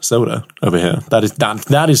water soda over here. That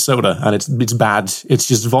is soda, and it's bad. It's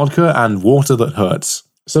just vodka and water that hurts.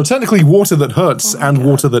 So technically water that hurts and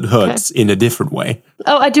water that hurts in a different way.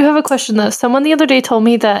 Oh, I do have a question, though. Someone the other day told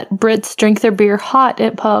me that Brits drink their beer hot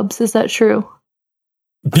at pubs. Is that true?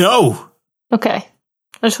 No! Okay.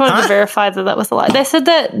 I just wanted to verify that was a lie. They said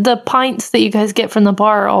that the pints that you guys get from the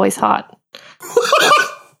bar are always hot.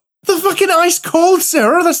 The fucking ice cold,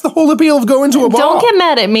 Sarah. That's the whole appeal of going to a bar. Don't get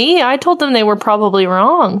mad at me. I told them they were probably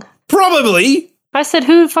wrong. Probably? I said,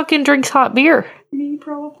 who fucking drinks hot beer? Me,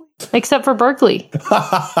 probably. Except for Berkeley.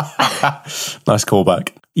 Nice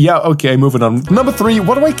callback. Yeah, okay, moving on. Number 3,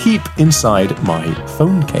 what do I keep inside my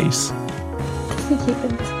phone case?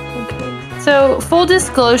 So, full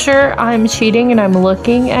disclosure, I'm cheating and I'm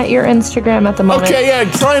looking at your Instagram at the moment. Okay, yeah,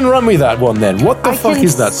 try and run me that one then. What the fuck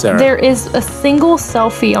is that, Sarah? There is a single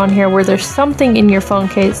selfie on here where there's something in your phone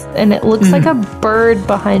case and it looks like a bird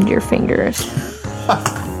behind your fingers.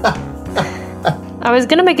 I was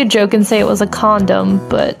going to make a joke and say it was a condom,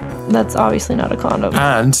 but that's obviously not a condom.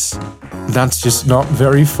 And that's just not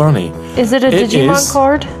very funny. Is it a Digimon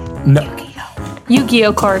card? No.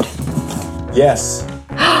 Yu-Gi-Oh card. Yes.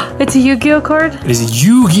 It's a Yu-Gi-Oh card? It is a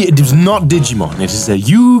Yu-Gi-Oh! It is not Digimon. It is a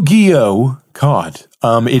Yu-Gi-Oh card.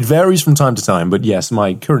 It varies from time to time, but yes,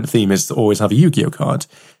 my current theme is to always have a Yu-Gi-Oh card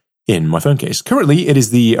in my phone case. Currently, it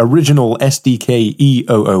is the original SDK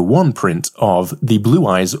E001 print of the Blue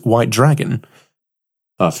Eyes White Dragon.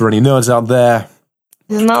 For any nerds out there,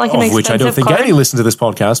 Isn't that like an of which I don't think card? any listen to this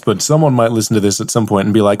podcast, but someone might listen to this at some point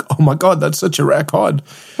and be like, oh my god, that's such a rare card.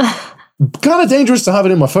 Kind of dangerous to have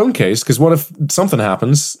it in my phone case, because what if something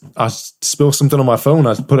happens, I spill something on my phone,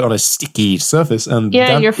 I put it on a sticky surface, and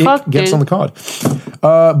you're fucked, gets dude. on the card.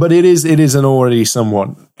 But it is an already somewhat,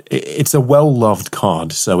 it's a well-loved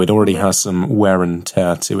card, so it already has some wear and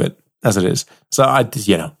tear to it, as it is. So,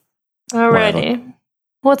 Alrighty. Whatever.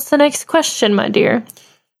 What's the next question, my dear?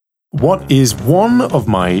 What is one of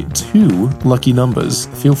my 2 lucky numbers?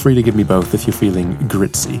 Feel free to give me both if you're feeling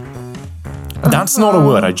gritzy. That's not a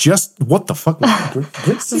word. What the fuck?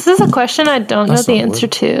 Gritzy? This is a question I don't know the answer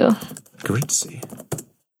to. Gritzy.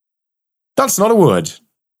 That's not a word.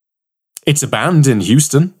 It's a band in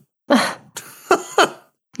Houston.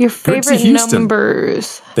 Your favorite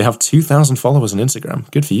numbers. They have 2,000 followers on Instagram.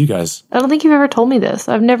 Good for you guys. I don't think you've ever told me this.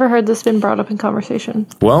 I've never heard this been brought up in conversation.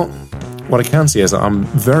 Well, what I can say is I'm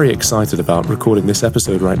very excited about recording this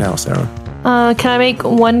episode right now, Sarah. Can I make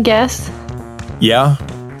one guess? Yeah?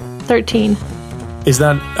 13. Is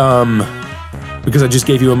that, because I just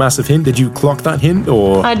gave you a massive hint? Did you clock that hint,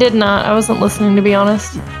 or...? I did not. I wasn't listening, to be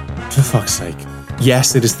honest. For fuck's sake.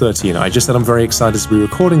 Yes, it is 13. I just said I'm very excited to be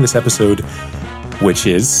recording this episode, which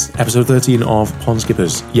is episode 13 of Pond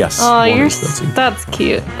Skippers. Yes. Oh, that's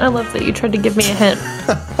cute. I love that you tried to give me a hint.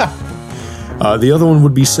 The other one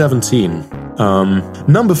would be 17.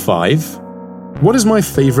 Number 5. What is my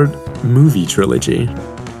favorite movie trilogy?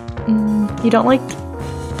 You don't like...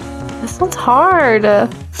 This one's hard. I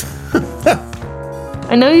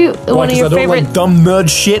know you... one of your favorite... I don't like dumb nerd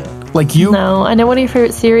shit like you? No, I know one of your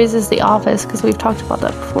favorite series is The Office, because we've talked about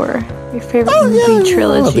that before. Your favorite movie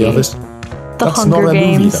trilogy. I love The Office. The Hunger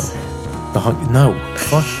Games. No.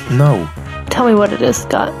 Fuck no. Tell me what it is,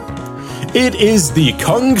 Scott. It is the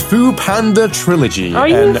Kung Fu Panda trilogy. Are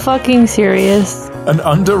you fucking serious? An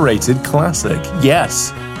underrated classic.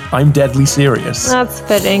 Yes, I'm deadly serious. That's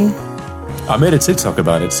fitting. I made a TikTok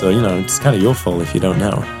about it, so, it's kind of your fault if you don't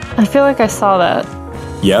know. I feel like I saw that.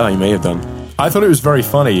 Yeah, you may have done. I thought it was very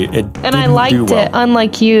funny. And I liked it,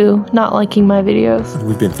 unlike you not liking my videos.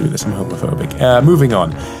 We've been through this. I'm homophobic. Moving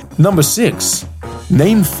on. Number 6.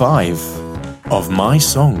 Name 5 of my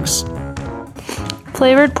songs.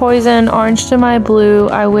 Flavored Poison, Orange to My Blue,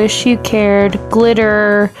 I Wish You Cared,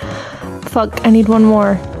 Glitter. Fuck, I need one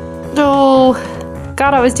more. Oh,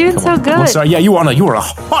 God, I was doing so good. Come on, sorry, yeah, you were a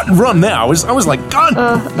hot run there. I was like, God,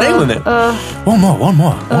 nailing it. One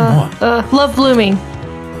more. Love Blooming.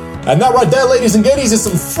 And that right there, ladies and ladies, is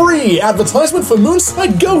some free advertisement for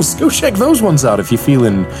Moonside Ghosts. Go check those ones out if you're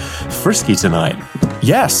feeling frisky tonight.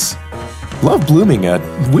 Yes. Love Blooming, a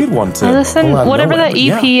weird one to listen, whatever that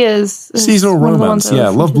EP is. Seasonal Romance, yeah.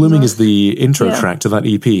 Love Blooming is the intro track to that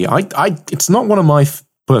EP. It's not one of my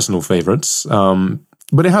personal favorites,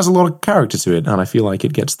 but it has a lot of character to it, and I feel like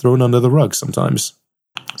it gets thrown under the rug sometimes.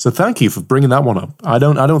 So thank you for bringing that one up. I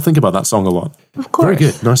don't think about that song a lot. Of course. Very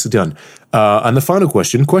good. Nicely done. And the final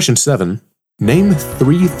question, question 7. Name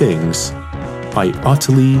 3 things I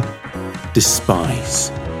utterly despise.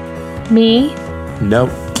 Me? No.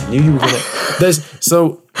 Knew you were gonna...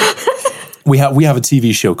 we have a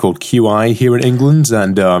TV show called QI here in England,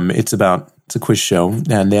 and it's a quiz show.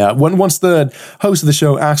 And once the host of the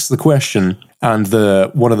show asks the question, and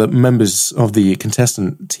one of the members of the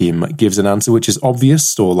contestant team gives an answer which is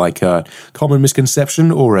obvious, or like a common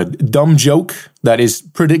misconception, or a dumb joke that is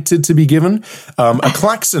predicted to be given, a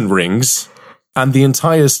klaxon rings, and the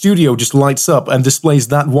entire studio just lights up and displays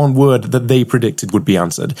that one word that they predicted would be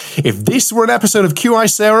answered. If this were an episode of QI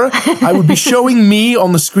Sarah, I would be showing me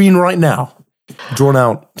on the screen right now. Drawn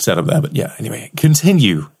out setup there, but yeah, anyway.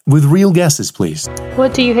 Continue with real guesses, please.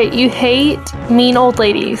 What do you hate? You hate mean old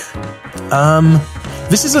ladies.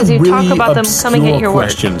 This is a really talk about them coming at your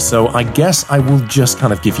question, so I guess I will just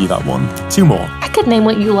kind of give you that one. 2 more. I could name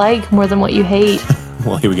what you like more than what you hate.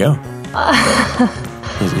 Well, here we go.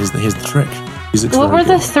 Here's the trick. What were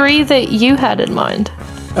the 3 that you had in mind?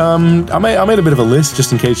 I made a bit of a list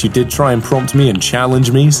just in case you did try and prompt me and challenge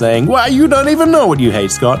me, saying, well, you don't even know what you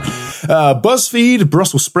hate, Scott. BuzzFeed,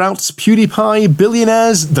 Brussels Sprouts, PewDiePie,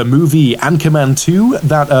 Billionaires, the movie Anchorman 2,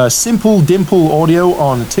 that Simple Dimple audio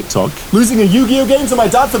on TikTok, losing a Yu-Gi-Oh game to my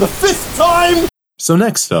dad for the 5th time! So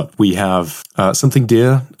next up, we have something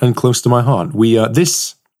dear and close to my heart.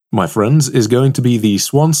 This, my friends, is going to be the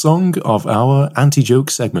swan song of our anti-joke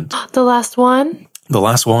segment. The last one? The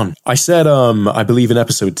last one. I said, I believe in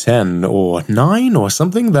episode 10 or 9 or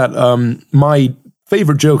something, that my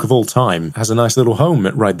favorite joke of all time has a nice little home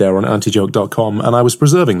right there on antijoke.com, and I was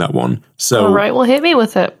preserving that one. So, all right, well, hit me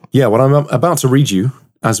with it. Yeah, what I'm about to read you,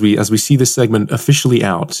 as we see this segment officially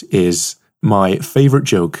out, is my favorite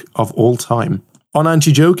joke of all time. On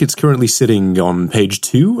Anti-Joke, it's currently sitting on page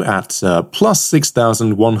 2 at plus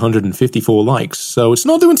 6,154 likes, so it's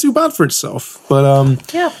not doing too bad for itself.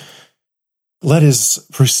 But yeah. Let us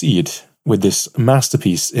proceed with this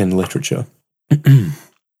masterpiece in literature.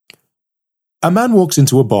 A man walks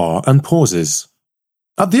into a bar and pauses.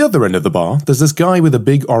 At the other end of the bar, there's this guy with a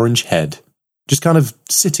big orange head, just kind of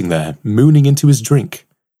sitting there, mooning into his drink.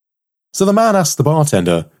 So the man asks the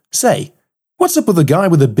bartender, "Say, what's up with the guy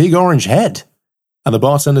with a big orange head?" And the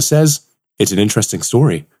bartender says, "It's an interesting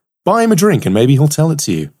story. Buy him a drink and maybe he'll tell it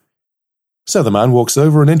to you." So the man walks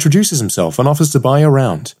over and introduces himself and offers to buy a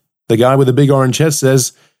round. The guy with the big orange head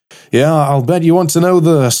says, "Yeah, I'll bet you want to know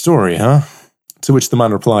the story, huh?" To which the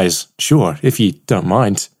man replies, "Sure, if you don't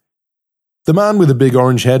mind." The man with the big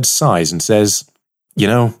orange head sighs and says, "You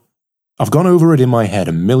know, I've gone over it in my head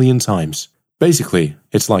 1,000,000 times. Basically,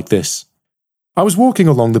 it's like this. I was walking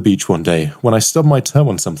along the beach one day when I stubbed my toe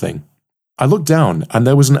on something. I looked down and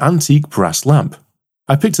there was an antique brass lamp.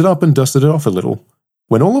 I picked it up and dusted it off a little,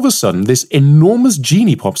 when all of a sudden this enormous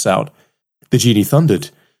genie pops out. The genie thundered,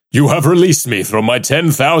 'You have released me from my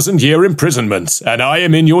 10,000-year imprisonment, and I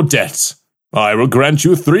am in your debt. I will grant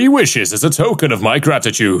you 3 wishes as a token of my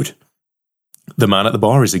gratitude.' The man at the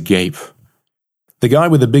bar is agape. The guy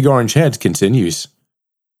with the big orange head continues.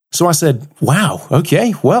 So I said, 'Wow,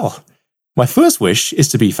 okay, well, my first wish is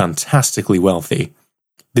to be fantastically wealthy.'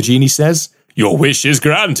 The genie says, 'Your wish is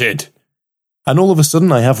granted.' And all of a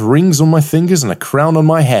sudden I have rings on my fingers and a crown on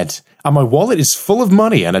my head, and my wallet is full of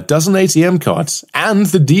money and a dozen ATM cards, and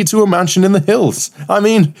the deed to a mansion in the hills. I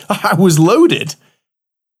mean, I was loaded.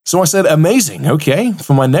 So I said, 'Amazing, okay,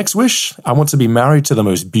 for my next wish, I want to be married to the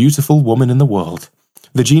most beautiful woman in the world.'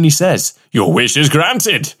 The genie says, 'Your wish is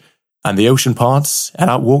granted.' And the ocean parts, and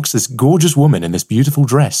out walks this gorgeous woman in this beautiful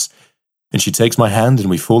dress. And she takes my hand and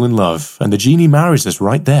we fall in love, and the genie marries us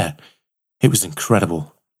right there. It was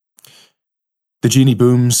incredible. The genie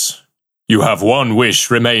booms, 'You have 1 wish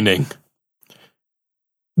remaining.'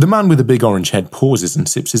 The man with the big orange head pauses and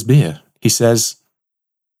sips his beer. He says,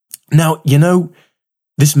 'Now, you know,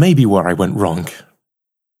 this may be where I went wrong.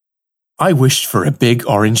 I wished for a big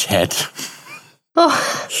orange head.'"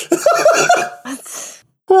 Oh.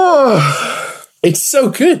 Oh, it's so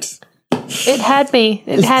good. It had me.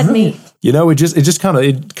 It had me. You know, it just kind of,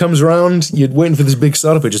 it comes around, you're waiting for this big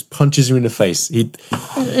setup, it just punches you in the face. It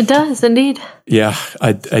does, indeed. Yeah,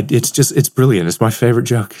 it's brilliant. It's my favorite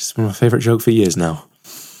joke. It's been my favorite joke for years now.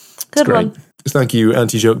 Good one. Thank you,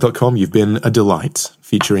 antijoke.com. You've been a delight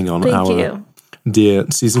featuring on our dear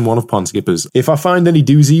Season 1 of Pond Skippers. If I find any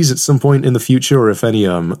doozies at some point in the future, or if any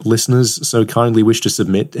listeners so kindly wish to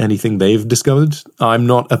submit anything they've discovered, I'm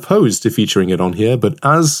not opposed to featuring it on here, but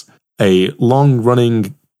as a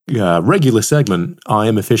long-running regular segment, I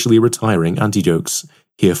am officially retiring anti-jokes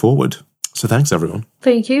here forward. So thanks, everyone.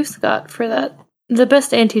 Thank you, Scott, for that. The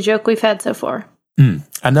best anti-joke we've had so far. And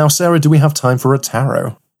now, Sarah, do we have time for a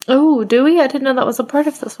tarot? Oh, do we? I didn't know that was a part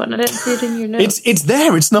of this one. I didn't see it in your notes. It's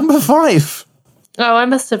there. It's number 5. Oh, I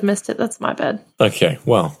must have missed it. That's my bad. Okay,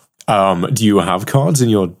 well, do you have cards in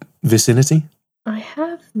your vicinity? I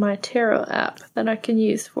have my tarot app that I can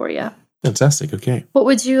use for you. Fantastic, okay. What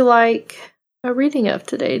would you like a reading of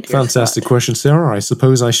today, dear Fantastic Scott? Question, Sarah. I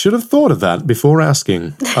suppose I should have thought of that before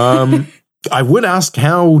asking. I would ask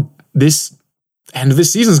how this end of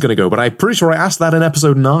this season is going to go, but I'm pretty sure I asked that in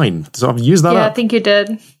episode 9, so I've used that up. Yeah, I think you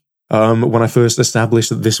did. When I first established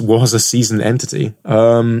that this was a seasoned entity.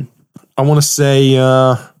 I want to say,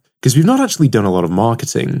 because we've not actually done a lot of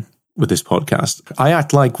marketing with this podcast. I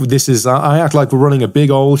act like we're running a big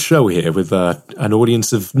old show here with an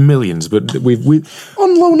audience of millions, but we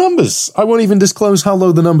on low numbers. I won't even disclose how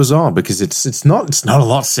low the numbers are because it's not a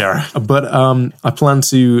lot, Sarah. But I plan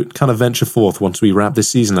to kind of venture forth once we wrap this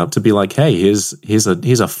season up to be like, hey, here's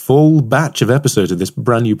a full batch of episodes of this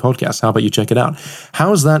brand new podcast. How about you check it out?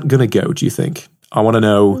 How's that gonna go? Do you think? I want to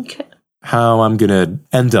know. Okay. How I'm going to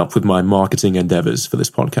end up with my marketing endeavors for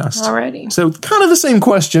this podcast. Alrighty. So kind of the same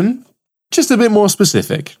question, just a bit more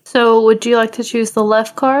specific. So would you like to choose the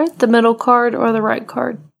left card, the middle card, or the right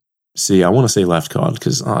card? See, I want to say left card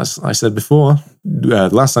because as I said before,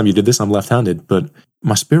 last time you did this, I'm left-handed, but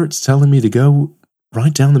my spirit's telling me to go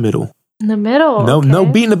right down the middle. In the middle? No, okay. No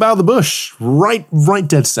beating about the bush. Right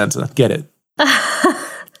dead center. Get it.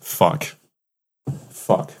 Fuck.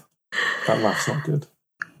 That laugh's not good.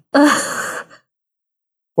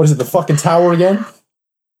 What is it, the fucking tower again?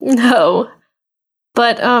 No.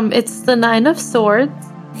 But it's the 9 of Swords.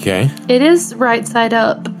 Okay. It is right side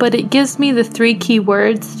up, but it gives me the 3 key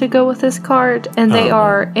words to go with this card, and they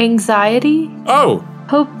are anxiety,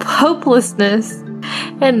 hopelessness,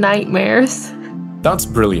 and nightmares. That's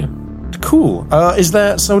brilliant. Cool.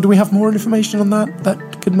 Do we have more information on that?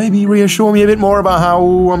 That could maybe reassure me a bit more about how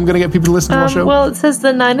I'm going to get people to listen to our show? Well, it says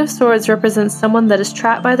the 9 of Swords represents someone that is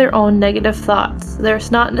trapped by their own negative thoughts.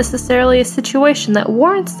 There's not necessarily a situation that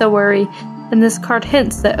warrants the worry, and this card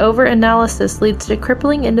hints that over-analysis leads to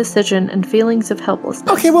crippling indecision and feelings of helplessness.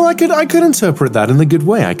 Okay, well, I could interpret that in a good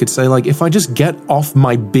way. I could say, like, if I just get off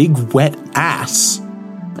my big wet ass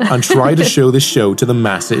and try to show this show to the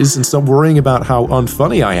masses and stop worrying about how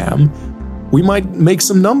unfunny I am, we might make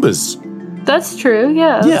some numbers. That's true,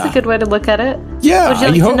 yeah. That's a good way to look at it. Yeah,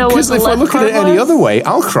 because if I look at it any other way,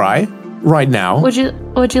 I'll cry right now. Would you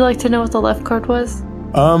like to know what the left card was?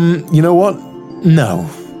 You know what? No.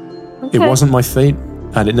 Okay. It wasn't my fate,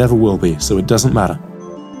 and it never will be, so it doesn't matter.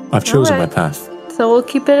 I've chosen my path. So we'll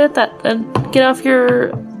keep it at that and get off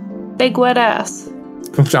your big wet ass.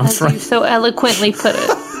 As you so eloquently put it.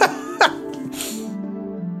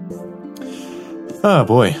 Oh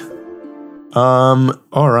boy.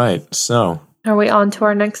 All right. So, are we on to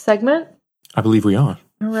our next segment? I believe we are.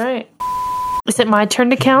 All right. Is it my turn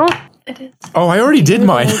to count? It is. Oh, I already did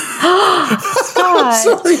mine.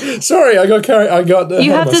 Sorry. I got carried.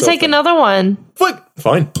 You have to take another one.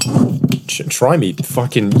 Fine. Try me.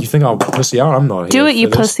 Fucking. You think I'll pussy out? I'm not. Do it, you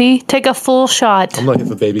pussy. Take a full shot. I'm not here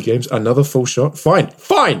for baby games. Another full shot. Fine.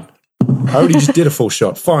 I already just did a full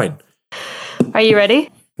shot. Fine. Are you ready?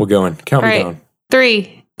 We're going. Count me down.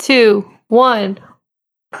 3, 2, 1.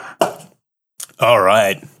 All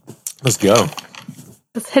right. Let's go.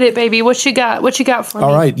 Let's hit it, baby. What you got? What you got for me?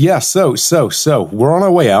 All right. Yeah. So we're on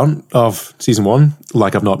our way out of season 1.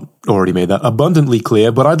 Like I've not already made that abundantly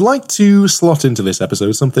clear, but I'd like to slot into this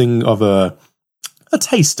episode something of a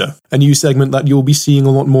taster, a new segment that you'll be seeing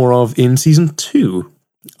a lot more of in season 2.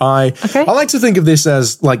 I like to think of this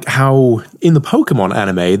as like how in the Pokemon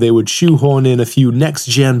anime they would shoehorn in a few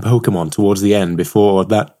next-gen Pokemon towards the end before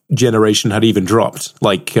that generation had even dropped.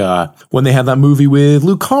 Like when they had that movie with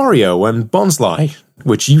Lucario and Bonsly,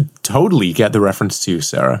 which you totally get the reference to,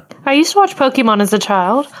 Sarah. I used to watch Pokemon as a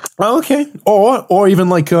child. Oh, okay. Or even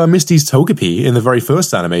like Misty's Togepi in the very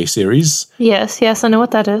first anime series. Yes, I know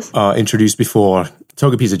what that is. Introduced before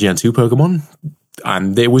Togepi's a Gen 2 Pokemon.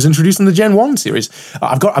 And it was introduced in the Gen 1 series.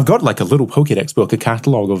 I've got like a little Pokédex book, a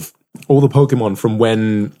catalog of all the Pokemon from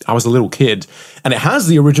when I was a little kid. And it has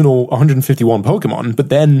the original 151 Pokemon, but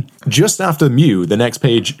then just after Mew, the next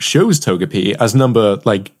page shows Togepi as number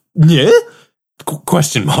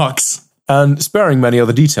question marks. And sparing many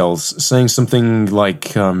other details, saying something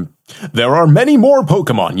like, there are many more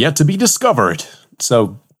Pokemon yet to be discovered.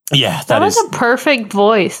 So... yeah, that was a perfect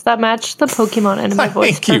voice. That matched the Pokemon anime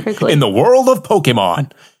voice perfectly. In the world of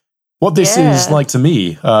Pokemon. What this is like to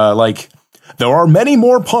me, like, there are many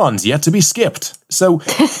more ponds yet to be skipped. So,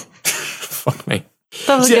 fuck me.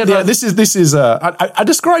 That was a good one. This is I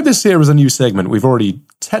describe this here as a new segment we've already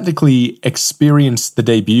technically experienced the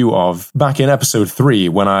debut of back in episode 3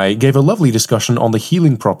 when I gave a lovely discussion on the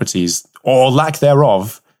healing properties, or lack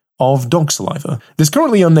thereof, of dog saliva. This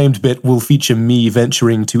currently unnamed bit will feature me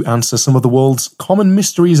venturing to answer some of the world's common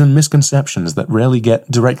mysteries and misconceptions that rarely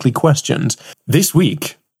get directly questioned. This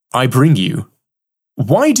week, I bring you,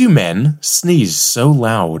 why do men sneeze so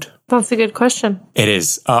loud? That's a good question. It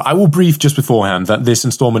is. I will brief just beforehand that this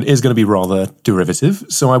installment is going to be rather derivative,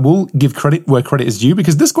 so I will give credit where credit is due,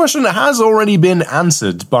 because this question has already been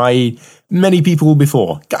answered by many people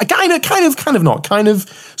before. Kind of not.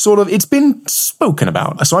 Sort of. It's been spoken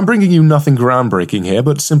about. So I'm bringing you nothing groundbreaking here,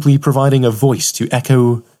 but simply providing a voice to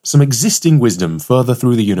echo some existing wisdom further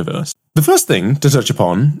through the universe. The first thing to touch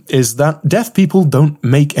upon is that deaf people don't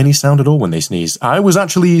make any sound at all when they sneeze. I was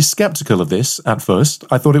actually skeptical of this at first.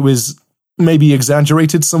 I thought it was maybe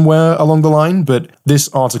exaggerated somewhere along the line, but this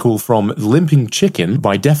article from Limping Chicken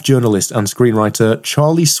by deaf journalist and screenwriter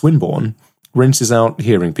Charlie Swinburne rinses out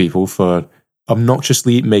hearing people for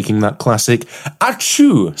obnoxiously making that classic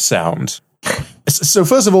achoo sound. So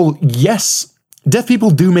first of all, yes, deaf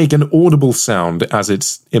people do make an audible sound, as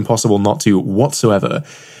it's impossible not to whatsoever,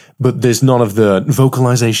 but there's none of the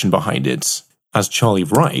vocalization behind it. As Charlie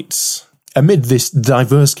writes, amid this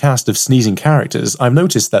diverse cast of sneezing characters, I've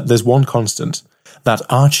noticed that there's one constant, that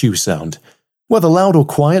achoo sound. Whether loud or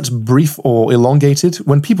quiet, brief or elongated,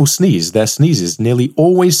 when people sneeze, their sneezes nearly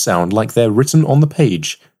always sound like they're written on the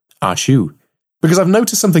page. Achoo. Because I've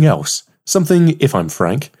noticed something else. Something, if I'm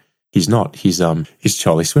frank, he's not. He's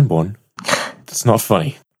Charlie Swinburne. That's not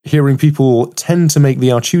funny. Hearing people tend to make the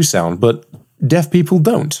achoo sound, but deaf people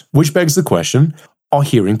don't. Which begs the question, are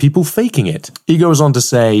hearing people faking it? He goes on to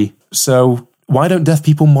say, so why don't deaf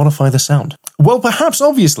people modify the sound? Well, perhaps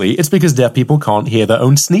obviously it's because deaf people can't hear their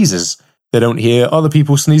own sneezes. They don't hear other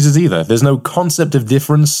people's sneezes either. There's no concept of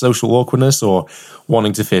difference, social awkwardness, or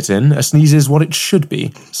wanting to fit in. A sneeze is what it should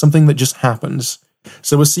be, something that just happens.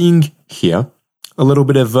 So we're seeing here a little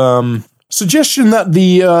bit of suggestion that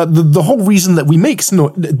the whole reason that we make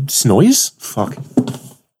snoise? Fuck.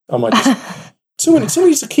 I might just... Too many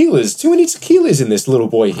tequilas in this little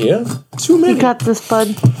boy here. Too many. You got this,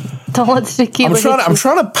 bud. Don't let tequila. I'm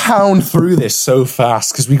trying to pound through this so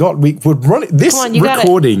fast because we're running. This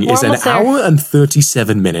recording is an hour and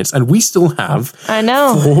 37 minutes, and we still have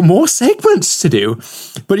 4 more segments to do.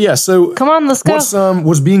 But yeah, so come on, let's go.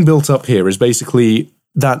 What's being built up here is basically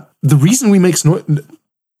that the reason we make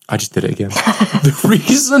I just did it again. The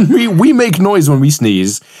reason we make noise when we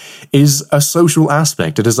sneeze is a social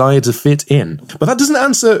aspect, a desire to fit in. But that doesn't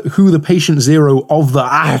answer who the patient zero of the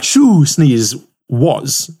achoo sneeze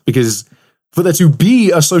was, because for there to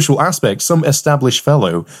be a social aspect, some established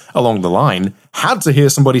fellow along the line had to hear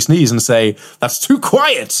somebody sneeze and say, "That's too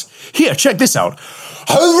quiet. Here, check this out."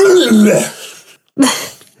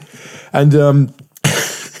 And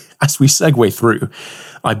as we segue through,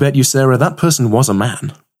 I bet you, Sarah, that person was a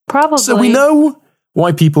man. Probably. So we know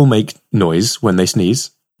why people make noise when they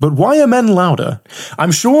sneeze, but why are men louder?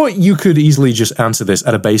 I'm sure you could easily just answer this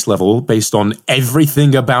at a base level based on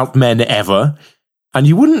everything about men ever, and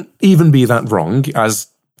you wouldn't even be that wrong, as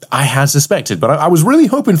I had suspected. But I was really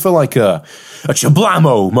hoping for like a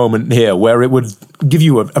chablamo moment here, where it would give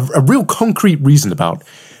you a real concrete reason about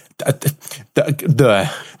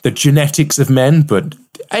the genetics of men, but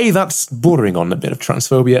A, that's bordering on a bit of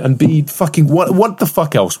transphobia, and B, fucking what the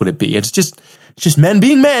fuck else would it be? It's just men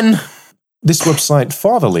being men. This website,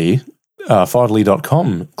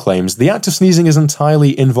 Fatherly.com, claims the act of sneezing is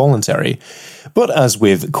entirely involuntary. But as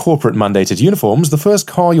with corporate mandated uniforms, the first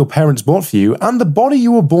car your parents bought for you, and the body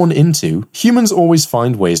you were born into, humans always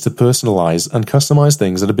find ways to personalize and customize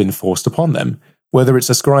things that have been forced upon them. Whether it's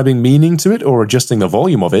ascribing meaning to it or adjusting the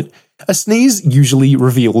volume of it, a sneeze usually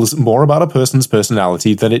reveals more about a person's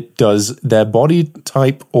personality than it does their body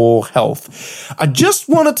type or health. I just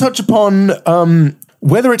want to touch upon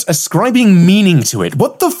whether it's ascribing meaning to it.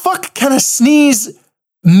 What the fuck can a sneeze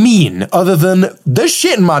mean other than "there's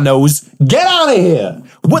shit in my nose, get out of here"?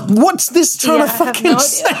 What's this trying to fucking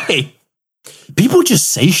say? People just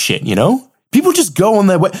say shit, you know? People just go on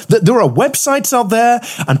there are websites out there,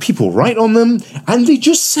 and people write on them, and they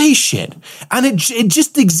just say shit. And it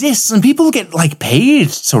just exists, and people get, like, paid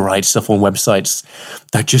to write stuff on websites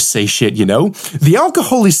that just say shit, you know? The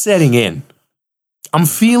alcohol is setting in. I'm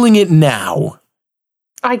feeling it now.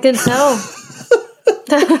 I can tell.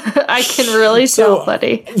 I can really tell,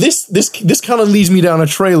 buddy. This kind of leads me down a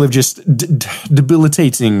trail of just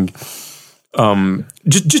debilitating,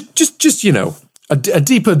 just you know, a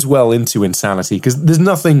deeper dwell into insanity, because there's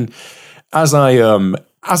nothing, as I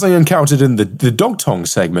encountered in the Dog Tong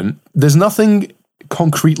segment, there's nothing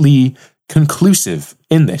concretely conclusive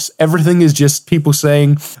in this. Everything is just people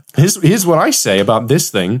saying, here's what I say about this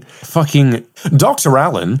thing. Fucking Dr.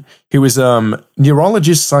 Allen, who is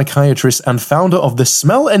neurologist, psychiatrist, and founder of the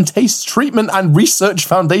Smell and Taste Treatment and Research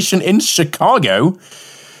Foundation in Chicago,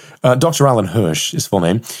 Dr. Alan Hirsch, his full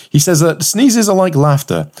name, he says that sneezes are like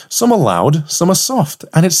laughter. Some are loud, some are soft,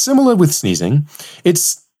 and it's similar with sneezing.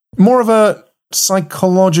 It's more of a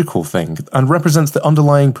psychological thing and represents the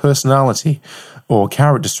underlying personality or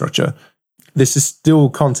character structure. This is still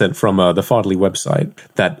content from the Fardley website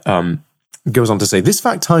that goes on to say, this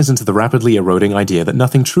fact ties into the rapidly eroding idea that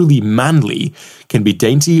nothing truly manly can be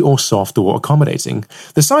dainty or soft or accommodating.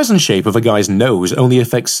 The size and shape of a guy's nose only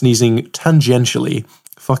affects sneezing tangentially.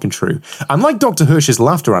 Fucking true. And like Dr. Hirsch's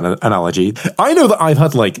laughter analogy, I know that I've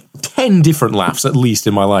had like 10 different laughs at least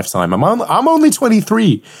in my lifetime. I'm only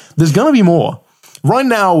 23. There's gonna be more. Right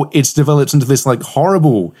now, it's developed into this like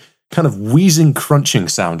horrible kind of wheezing, crunching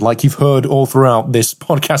sound like you've heard all throughout this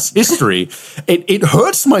podcast history. It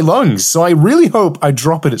hurts my lungs, so I really hope I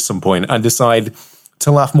drop it at some point and decide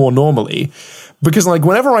to laugh more normally. Because, like,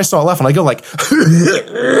 whenever I start laughing, I go like...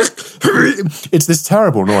 It's this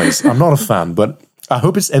terrible noise. I'm not a fan, but I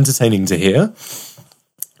hope it's entertaining to hear,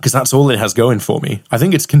 because that's all it has going for me. I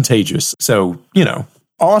think it's contagious. So, you know,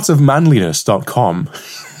 artofmanliness.com...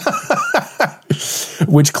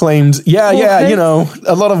 which claimed, you know,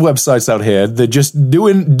 a lot of websites out here, they're just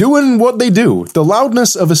doing what they do. The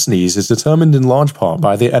loudness of a sneeze is determined in large part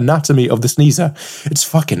by the anatomy of the sneezer. It's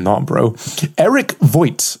fucking not, bro. Eric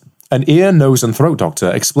Voigt, an ear, nose, and throat doctor,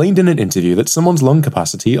 explained in an interview that someone's lung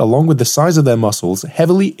capacity, along with the size of their muscles,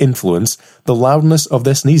 heavily influence the loudness of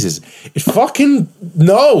their sneezes. It fucking...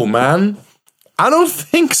 No, man. I don't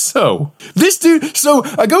think so. This dude, so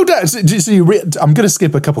I go down, I'm going to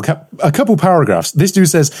skip a couple paragraphs. This dude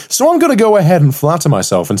says, so I'm going to go ahead and flatter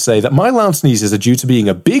myself and say that my loud sneezes are due to being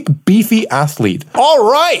a big, beefy athlete. All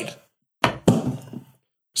right.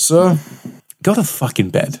 Sir, go to fucking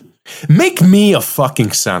bed. Make me a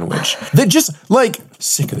fucking sandwich. They're just, like,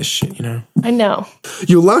 sick of this shit, you know? I know.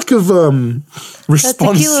 Your lack of response. That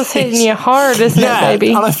tequila's hitting you hard, isn't it,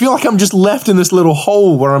 baby? And I feel like I'm just left in this little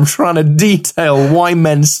hole where I'm trying to detail why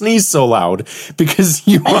men sneeze so loud, because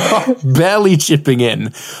you are barely chipping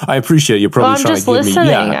in. I appreciate you're probably trying to give me...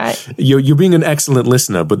 Yeah, you're being an excellent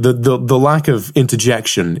listener, but the lack of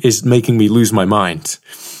interjection is making me lose my mind.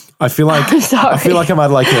 I feel like I'm sorry. I feel like I'm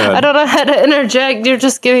at like a. I don't know how to interject. You're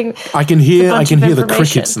just giving. I can hear the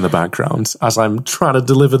crickets in the background as I'm trying to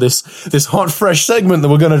deliver this hot, fresh segment that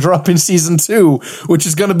we're going to drop in season 2, which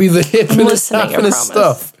is going to be the hippest, happiest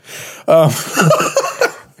stuff.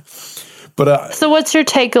 But so what's your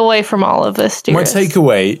takeaway from all of this, dearest? My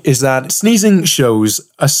takeaway is that sneezing shows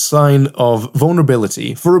a sign of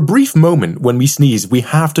vulnerability. For a brief moment when we sneeze, we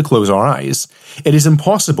have to close our eyes. It is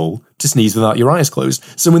impossible to sneeze without your eyes closed.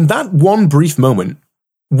 So in that one brief moment,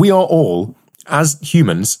 we are all, as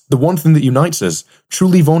humans, the one thing that unites us,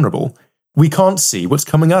 truly vulnerable. We can't see what's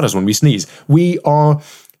coming at us when we sneeze. We are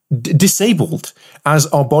disabled as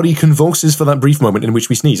our body convulses for that brief moment in which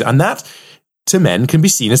we sneeze. And that, to men, can be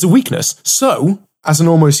seen as a weakness. So, as an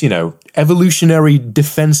almost, evolutionary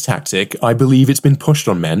defense tactic, I believe it's been pushed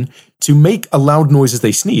on men to make a loud noise as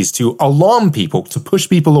they sneeze, to alarm people, to push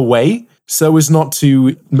people away, so as not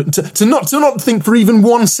to not think for even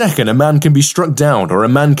 1 second a man can be struck down or a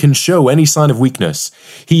man can show any sign of weakness.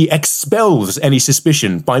 He expels any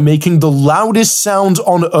suspicion by making the loudest sound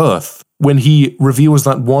on earth when he reveals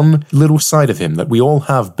that one little side of him that we all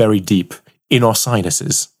have buried deep in our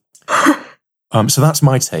sinuses. So that's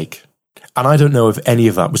my take. And I don't know if any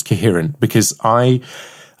of that was coherent because I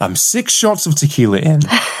am 6 shots of tequila in.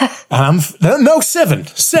 And I'm 7.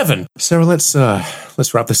 Sarah, let's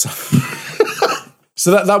wrap this up.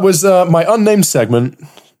 So that was my unnamed segment.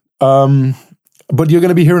 But you're going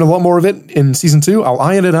to be hearing a lot more of it in season 2. I'll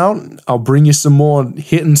iron it out. I'll bring you some more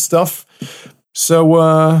hidden stuff.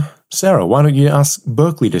 So, Sarah, why don't you ask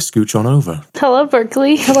Berkeley to scooch on over? Hello,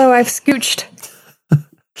 Berkeley. Hello, I've scooched.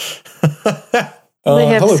 They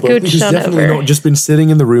have hello, Berkeley, who's scooched on definitely over. not just been sitting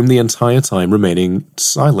in the room the entire time, remaining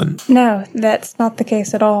silent. No, that's not the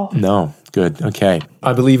case at all. No, good, okay.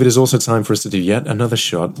 I believe it is also time for us to do yet another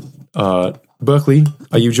shot. Berkeley,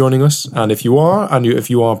 are you joining us? And if you are,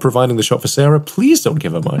 if you are providing the shot for Sarah, please don't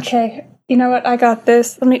give her much. Okay, you know what? I got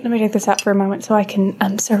this. Let me take this out for a moment so I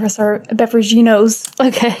can service our beveraginos.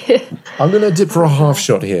 Okay. I'm gonna dip for a half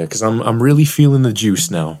shot here because I'm really feeling the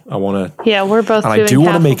juice now. I want to. Yeah, we're both. And doing I do want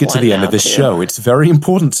to half make it to one the end now, of this too. show. It's very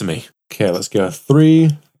important to me. Okay, let's go.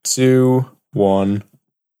 3, 2, 1.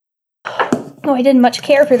 Oh, I didn't much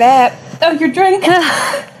care for that. Oh, you're drinking.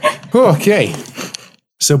 Okay.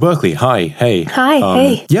 So Berkeley, hi, hey. Hi,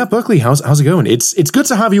 hey. Yeah, Berkeley, how's it going? It's good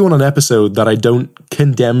to have you on an episode that I don't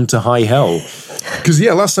condemn to high hell. Because,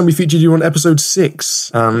 last time we featured you on episode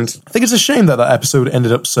 6, and I think it's a shame that episode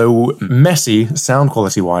ended up so messy, sound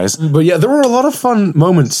quality-wise. But yeah, there were a lot of fun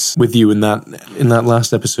moments with you in that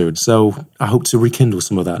last episode, so I hope to rekindle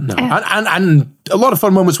some of that now. And a lot of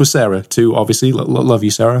fun moments with Sarah, too, obviously. Love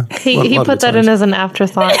you, Sarah. He put that in as an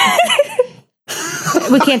afterthought.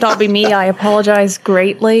 We can't all be me. I apologize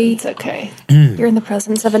greatly. It's okay. You're in the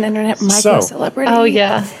presence of an internet micro-celebrity. Oh,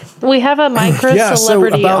 yeah. We have a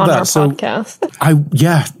micro-celebrity on our podcast. I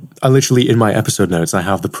literally, in my episode notes, I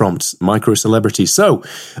have the prompt, micro-celebrity. So,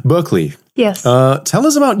 Berkeley. Yes. Tell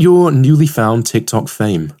us about your newly found TikTok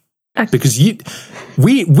fame. Because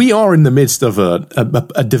we are in the midst of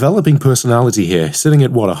a developing personality here, sitting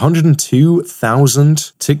at,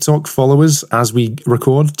 102,000 TikTok followers as we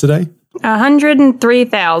record today?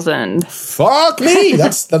 103,000. Fuck me!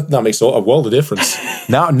 That makes a world of difference.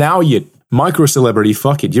 Now you micro celebrity.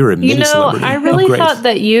 Fuck it, you're a mini celebrity. I really thought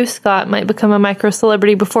that you, Scott, might become a micro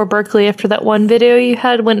celebrity before Berkeley after that one video you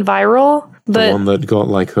had went viral. But the one that got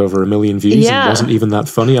over 1 million views and wasn't even that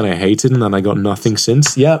funny, and I hated it, and then I got nothing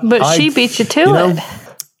since. Yeah, but she beat you to it.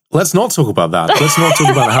 Let's not talk about that. Let's not talk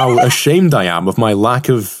about how ashamed I am of my lack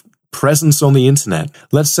of presence on the internet.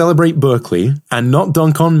 Let's celebrate Berkeley and not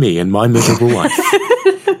dunk on me and my miserable life.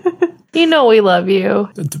 You know we love you.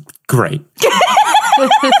 Great.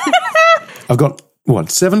 I've got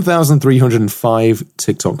 7,305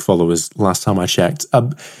 TikTok followers last time I checked.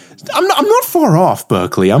 I'm not far off,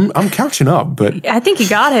 Berkeley. I'm catching up, but I think you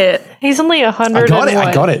got it. He's only 100.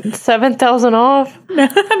 I got it. 7,000 off.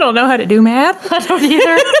 I don't know how to do math. I don't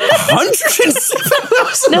either.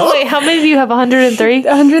 107,000. No, wait. How many of you have 103?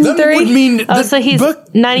 103. That would mean so he's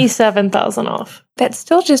 97,000 off. That's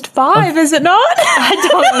still just 5, is it not? I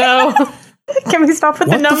don't know. Can we stop with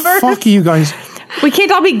the number? What the fuck are you guys? We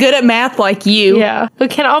can't all be good at math like you. Yeah, we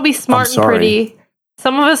can't all be smart and pretty.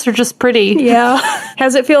 Some of us are just pretty. Yeah. How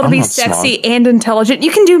does it feel to be sexy and intelligent?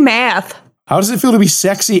 You can do math. How does it feel to be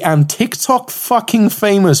sexy and TikTok fucking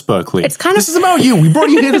famous, Berkeley? It's kind of. This is about you. We brought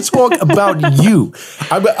you here to talk about you.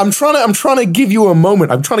 I'm trying to give you a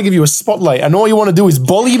moment. I'm trying to give you a spotlight, and all you want to do is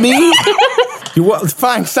bully me.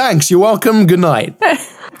 Thanks. You're welcome. Good night.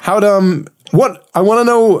 what I want to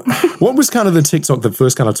know, what was kind of the TikTok that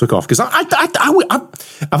first kind of took off? Because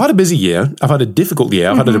I've had a busy year. I've had a difficult year.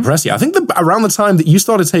 I've had a depressed year. I think around the time that you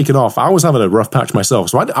started taking off, I was having a rough patch myself.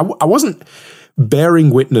 So I wasn't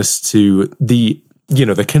bearing witness to the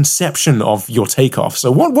conception of your takeoff.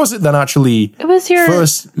 So what was it that actually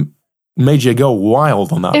first made you go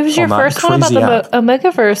wild on that? It was your first one about the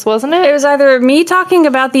Omegaverse, wasn't it? It was either me talking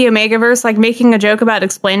about the Omegaverse, like making a joke about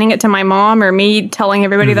explaining it to my mom, or me telling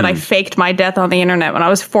everybody that I faked my death on the internet when I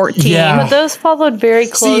was 14. Yeah. But those followed very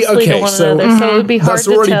closely to one another, so it would be hard to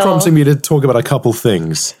tell. That's already prompting me to talk about a couple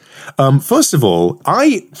things. First of all,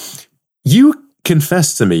 you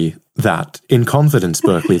confessed to me that in confidence,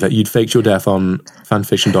 Berkeley, that you'd faked your death on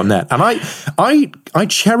fanfiction.net. And I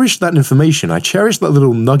cherished that information. I cherished that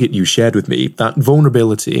little nugget you shared with me, that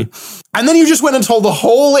vulnerability. And then you just went and told the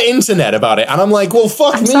whole internet about it. And I'm like, well,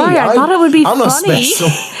 fuck me. Sorry, I thought it would be funny. I'm not special.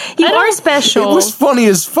 You are special. It was funny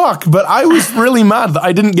as fuck, but I was really mad that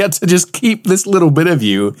I didn't get to just keep this little bit of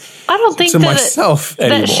you I don't think to myself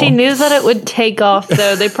anymore. That she knew that it would take off,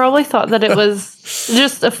 though. They probably thought that it was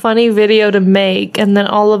just a funny video to make, and then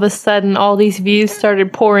all of a sudden, all these views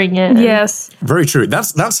started pouring in. Yes, very true.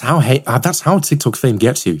 That's how TikTok fame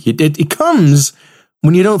gets you. It comes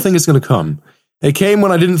when you don't think it's going to come. It came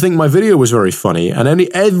when I didn't think my video was very funny, and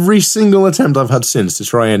every single attempt I've had since to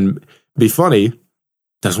try and be funny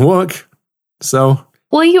doesn't work. So.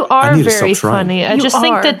 Well, you are very funny. I just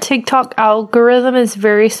think the TikTok algorithm is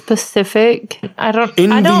very specific. I don't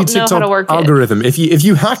know how to work algorithm. If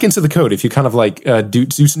you hack into the code, if you kind of like do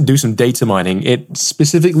some data mining, it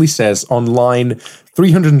specifically says on line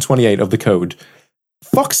 328 of the code,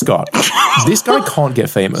 fuck Scott. This guy can't get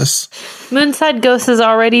famous. Moonside Ghost is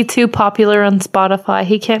already too popular on Spotify.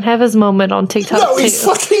 He can't have his moment on TikTok. No, he's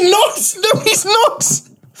fucking not. No, he's not.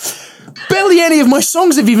 Barely any of my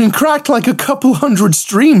songs have even cracked like a couple hundred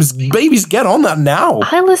streams. Babies, get on that now.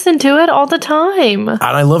 I listen to it all the time. And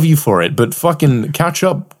I love you for it, but fucking catch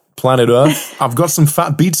up, planet Earth. I've got some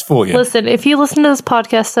fat beats for you. Listen, if you listen to this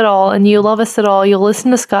podcast at all and you love us at all, you'll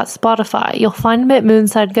listen to Scott's Spotify. You'll find him at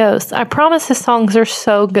Moonside Ghost. I promise his songs are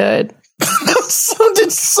so good. That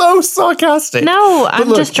sounded so sarcastic. No,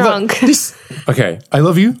 I'm just drunk. Okay, I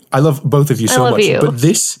love you. I love both of you so much. You. But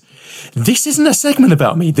this isn't a segment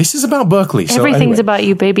about me. This is about Berkeley. Everything's about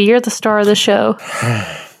you, baby. You're the star of the show.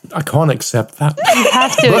 I can't accept that. You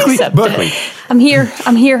have to accept it. I'm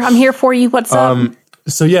here for you. What's up?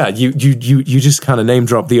 So yeah, you just kind of name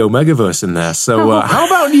dropped the Omegaverse in there. So how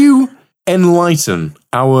about you enlighten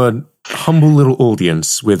our humble little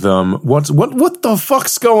audience with what the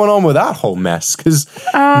fuck's going on with that whole mess? Because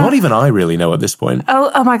not even I really know at this point.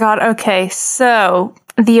 Oh my god. Okay, so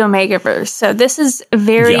the Omegaverse. So this is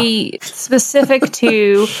very specific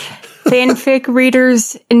to fanfic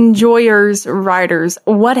readers, enjoyers, writers,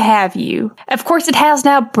 what have you. Of course, it has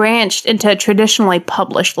now branched into traditionally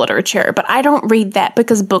published literature, but I don't read that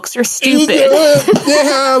because books are stupid.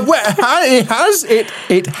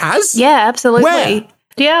 It has? Yeah, absolutely. Where?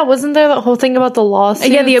 Yeah, wasn't there that whole thing about the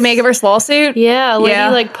lawsuit? Yeah, the Omegaverse lawsuit. Yeah,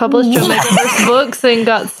 lady published Omegaverse books and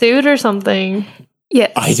got sued or something. Yeah.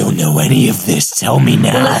 I don't know any of this. Tell me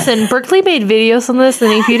now. Listen, Berkeley made videos on this,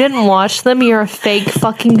 and if you didn't watch them, you're a fake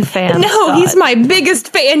fucking fan. No, Scott. He's my biggest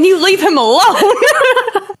fan. You leave him alone.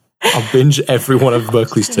 I'll binge every one of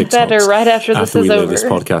Berkeley's TikToks. Better right after this is over. Lay this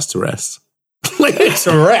podcast to rest. Lay it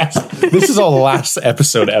to rest. This is our last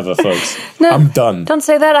episode ever, folks. No, I'm done. Don't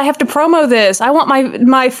say that. I have to promo this. I want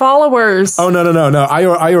my followers. Oh, no. I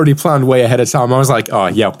already planned way ahead of time. I was like, oh,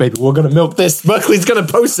 yeah, baby, we're going to milk this. Berkeley's going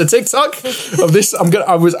to post a TikTok of this.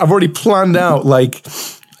 I've already planned out, like,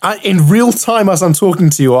 in real time as I'm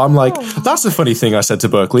talking to you, I'm like, that's a funny thing I said to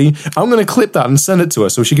Berkeley. I'm going to clip that and send it to her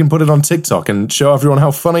so she can put it on TikTok and show everyone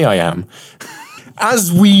how funny I am.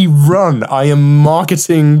 As we run, I am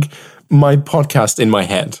marketing my podcast in my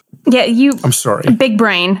head. Yeah, I'm sorry. Big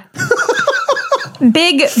brain.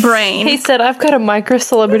 Big brain. He said, I've got a micro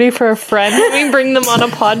celebrity for a friend. Let me bring them on a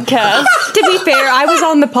podcast. To be fair, I was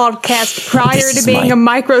on the podcast prior to being a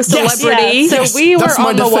micro celebrity. Yes, yeah, so we were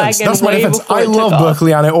on the wagon. That's my defense. I love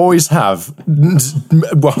Berkeley and I always have.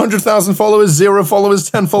 100,000 followers, 0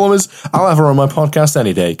 followers, 10 followers. I'll have her on my podcast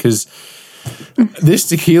any day because this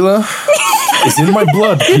tequila is in my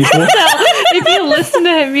blood, people. If you listen to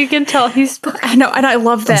him, you can tell he's... I know, and I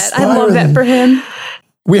love that. I love that for him.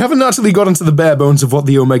 We haven't actually got into the bare bones of what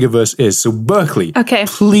the Omegaverse is, so Berkeley,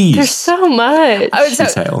 please. There's so much.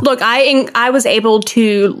 Look, I was able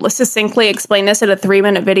to succinctly explain this in a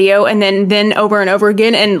 3-minute video, and then over and over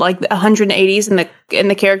again in like the 180s in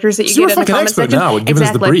the characters that you get in the comment section. Now, giving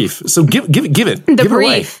us the brief. So give it. The give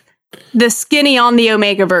brief. The skinny on the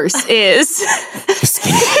Omegaverse is...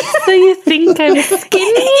 So you think I'm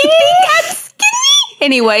skinny?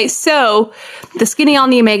 Anyway, so the skinny on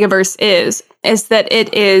the Omegaverse is that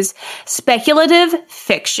it is speculative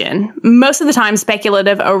fiction, most of the time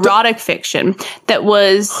speculative erotic fiction, that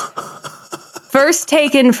was first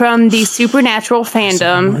taken from the supernatural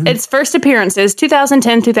fandom. Its first appearances,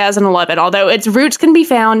 2010, 2011, although its roots can be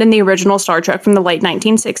found in the original Star Trek from the late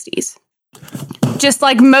 1960s. Just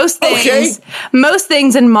like most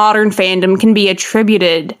things in modern fandom can be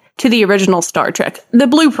attributed to the original Star Trek. The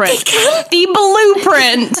blueprint.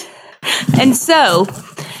 And so,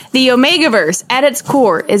 the Omegaverse, at its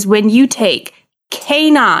core, is when you take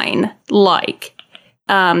canine-like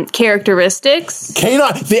characteristics.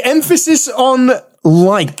 Canine. The emphasis on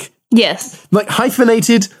like. Yes. Like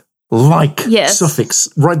hyphenated like suffix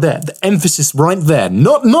right there. The emphasis right there.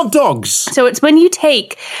 Not dogs. So it's when you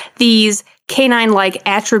take these canine-like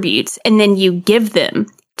attributes and then you give them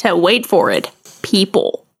to, wait for it,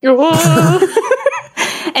 people.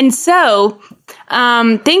 And so,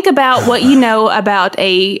 think about what you know about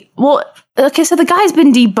so the guy's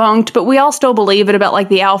been debunked, but we all still believe it about like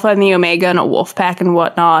the Alpha and the Omega and a wolf pack and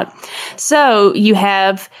whatnot. So you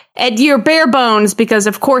have at your bare bones, because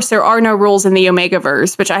of course there are no rules in the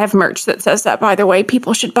Omegaverse, which I have merch that says that, by the way.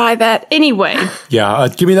 People should buy that anyway. Yeah,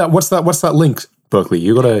 give me that. What's that link? Berkeley,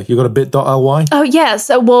 you got a bit.ly? Oh yes.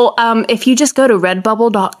 Well, if you just go to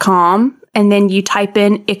redbubble.com and then you type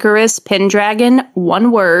in Icarus Pendragon,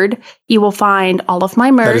 one word, you will find all of my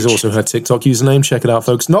merch. That is also her TikTok username. Check it out,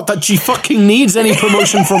 folks. Not that she fucking needs any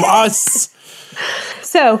promotion from us.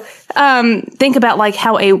 So, think about like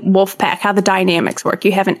how a wolf pack, how the dynamics work.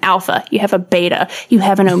 You have an alpha, you have a beta, you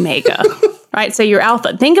have an omega, right? So you're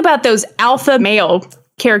alpha. Think about those alpha male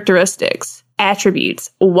characteristics,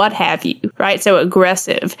 attributes, what have you, right? So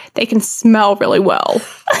aggressive. They can smell really well.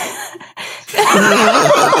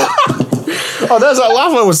 Oh, that's that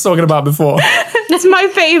laugh I was talking about before. That's my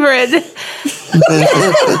favorite.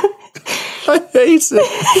 I hate it.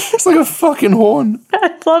 It's like a fucking horn.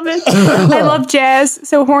 I love it. I love jazz,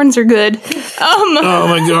 so horns are good. Oh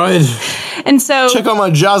my god. And so check out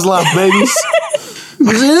my jazz laugh, babies.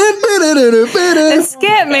 It's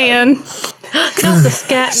Scatman. Not the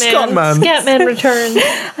Scatman. Scatman returns.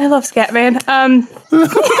 I love Scatman.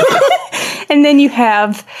 And then you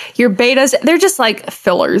have your betas. They're just like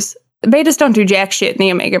fillers. Betas don't do jack shit in the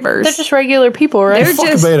Omegaverse. They're just regular people, right?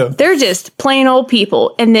 They're just plain old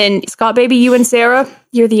people. And then Scott, baby, you and Sarah,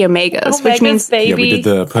 you're the Omegas, which means baby. Yeah, we did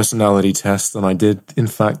the personality test, and I did, in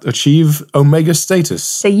fact, achieve Omega status.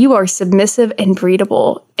 So you are submissive and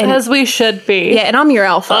breedable, as we should be. Yeah, and I'm your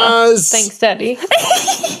alpha. Thanks, Daddy.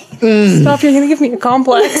 Stop! You're gonna give me a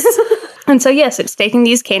complex. And so, yes, it's taking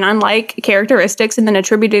these canine-like characteristics and then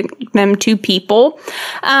attributing them to people.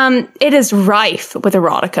 It is rife with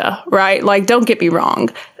erotica, right? Like, don't get me wrong.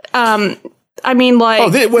 I mean,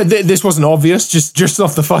 like... this wasn't obvious just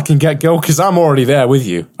off the fucking get-go, because I'm already there with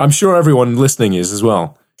you. I'm sure everyone listening is as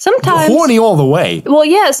well. Sometimes... Horny all the way. Well,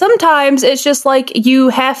 yeah, sometimes it's just like you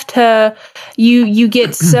have to... You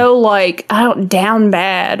get so, like, down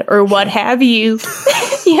bad or what have you.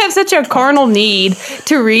 You have such a carnal need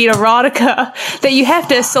to read erotica that you have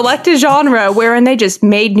to select a genre wherein they just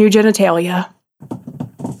made new genitalia.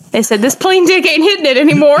 They said, this plain dick ain't hitting it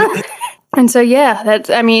anymore. And so, yeah,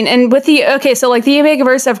 and with the, okay, so like the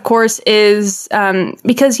Omegaverse, of course, is,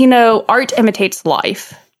 because, art imitates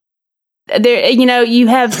life. There, you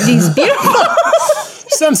have these beautiful...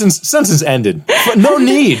 Sentence ended. No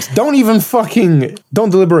need. Don't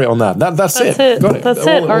deliberate on that. That's it. Got it. That's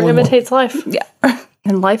it. Art imitates life. Yeah.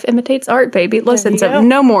 And life imitates art, baby. Listen, so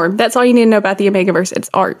no more. That's all you need to know about the Omegaverse. It's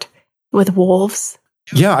art with wolves.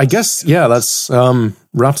 Yeah, I guess. Yeah, that's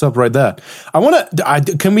wrapped up right there. I want to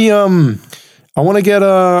get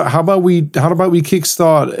how about we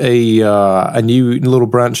kickstart a new little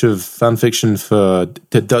branch of fan fiction for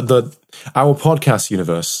our podcast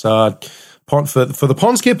universe. For the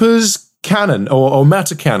Pond Skippers canon or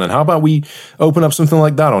meta canon. How about we open up something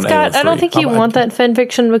like that on Scott, I don't think you want that fan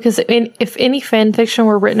fiction, because if any fan fiction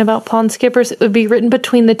were written about Pond Skippers, it would be written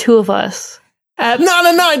between the two of us. No.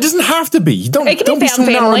 It doesn't have to be. Don't be so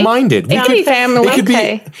narrow-minded. It could be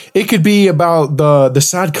family. It could be about the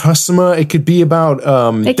sad customer. It could be about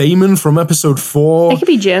Damon from episode 4. It could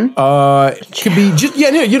be Jim. It could be just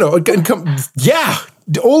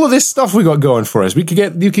all of this stuff we got going for us. We could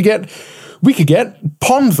get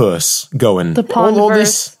Pondverse going. The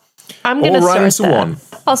Pondverse. I'm going to start that. One.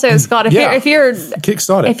 Also, Scott, if you're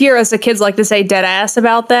Kickstarter. If you're, as the kids like to say, dead ass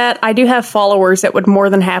about that, I do have followers that would more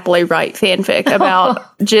than happily write fanfic about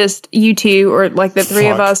just you two or like the three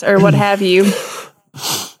of us or what have you.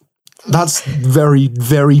 That's very,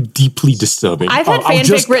 very deeply disturbing. I've had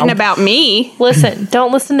fanfic written about me. Listen,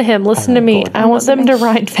 don't listen to him. Listen to me. God. I want them to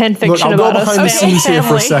write fanfiction about us. I'll go behind the scenes here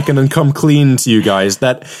for a second and come clean to you guys.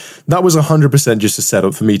 That was 100% just a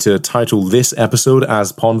setup for me to title this episode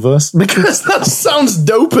as Ponverse, because that sounds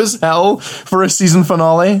dope as hell for a season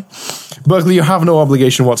finale. Berkeley, you have no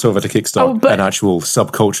obligation whatsoever to kickstart an actual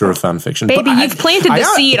subculture of fanfiction. Baby, you've planted the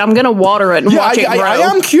seed. I'm going to water it and watch it grow. I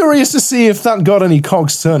am curious to see if that got any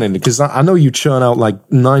cogs turning, because I know you churn out like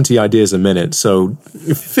 90 ideas a minute, so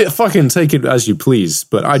fucking take it as you please.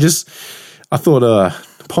 But I thought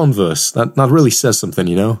Ponverse, that really says something,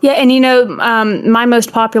 you know? Yeah, and my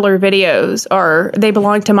most popular videos they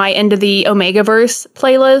belong to my Into the Omegaverse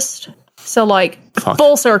playlist. So like,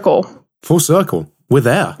 full circle. Full circle. We're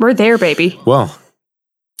there. We're there, baby. Well,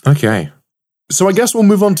 okay. So I guess we'll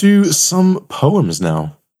move on to some poems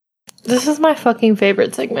now. This is my fucking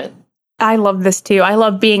favorite segment. I love this too. I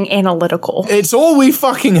love being analytical. It's all we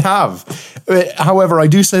fucking have. However, I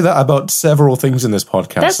do say that about several things in this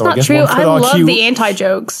podcast. That's not true. I love the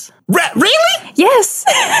anti-jokes. Really? Yes.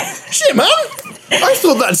 Shit, man. I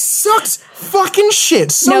thought that sucked fucking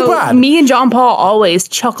shit so bad. Me and John Paul always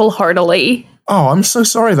chuckle heartily. Oh, I'm so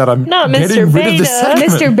sorry that I'm getting rid of this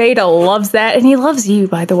segment. Mr. Beta loves that, and he loves you,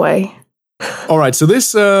 by the way. All right, so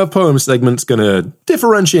this poem segment's going to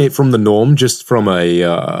differentiate from the norm just from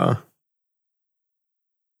a...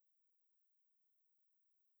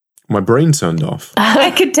 My brain turned off.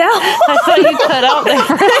 I could tell. I thought you cut out there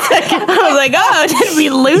for a second. I was like, oh, did we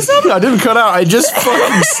lose him? I didn't cut out. I just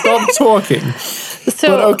fucking stopped talking.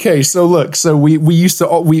 But okay, so look, so we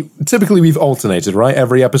typically we've alternated, right?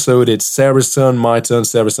 Every episode it's Sarah's turn, my turn,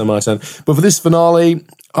 Sarah's turn, my turn. But for this finale,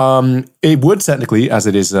 it would technically, as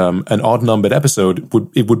it is an odd-numbered episode,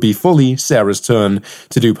 it would be fully Sarah's turn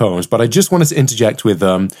to do poems. But I just wanted to interject with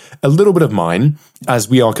a little bit of mine as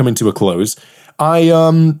we are coming to a close.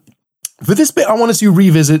 For this bit, I wanted to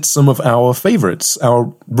revisit some of our favorites,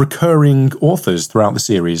 our recurring authors throughout the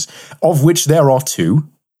series, of which there are two.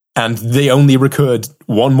 And they only recurred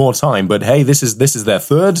one more time, but hey, this is their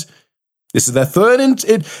third. This is their third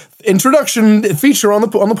introduction feature on the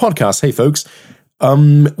podcast. Hey, folks,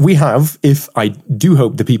 we have, if I do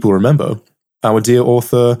hope the people remember, our dear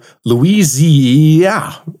author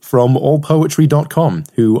Louisa from allpoetry.com,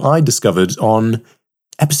 who I discovered on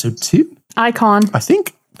episode 2. Icon, I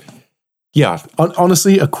think. Yeah,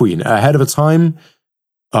 honestly, a queen ahead of her time.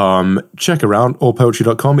 Check around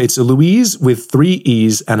allpoetry.com. It's a Louise with 3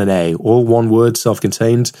 E's and an A, all one word,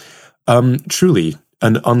 self-contained. Truly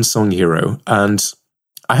an unsung hero. And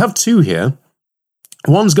I have 2 here.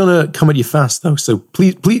 One's gonna come at you fast though, so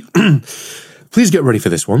please get ready for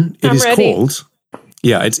this one. It is ready. Called,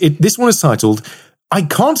 this one is titled, I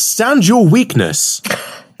Can't Stand Your Weakness.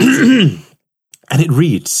 And it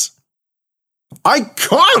reads, I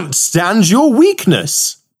can't stand your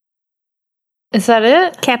weakness. Is that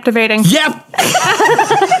it? Captivating. Yep.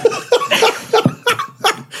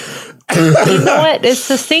 You know what? It's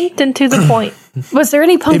succinct and to the point. Was there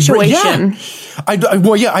any punctuation? I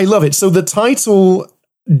love it. So the title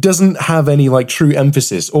doesn't have any like true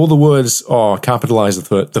emphasis. All the words are capitalized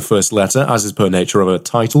with the first letter, as is per nature of a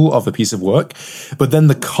title of a piece of work. But then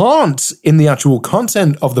the can't in the actual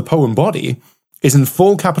content of the poem body is in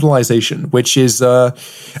full capitalization, which is, I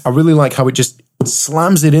really like how it just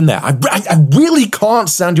slams it in there. I really can't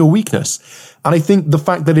stand your weakness. And I think the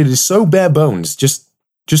fact that it is so bare bones, just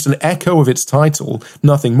an echo of its title,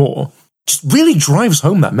 nothing more, just really drives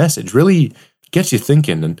home that message, really gets you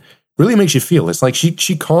thinking and really makes you feel. It's like she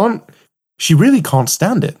really can't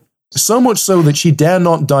stand it. So much so that she dare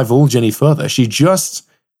not divulge any further. She just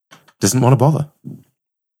doesn't want to bother.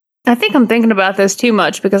 I think I'm thinking about this too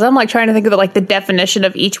much because I'm like trying to think of the definition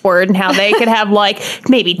of each word and how they could have like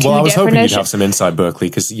maybe 2 definitions. Well, I was hoping you'd have some insight, Berkeley,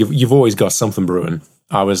 because you've always got something brewing.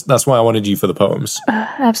 That's why I wanted you for the poems.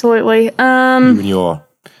 Absolutely. You and your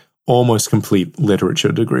almost complete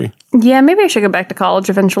literature degree. Yeah, maybe I should go back to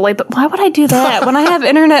college eventually, but why would I do that when I have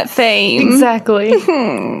internet fame? Exactly.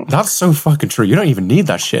 That's so fucking true. You don't even need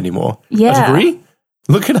that shit anymore. Yeah. Agree?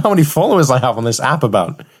 Look at how many followers I have on this app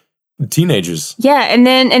about teenagers. Yeah, and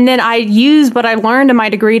then I use what I learned in my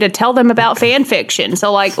degree to tell them about fan fiction.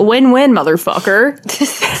 So like win-win, motherfucker.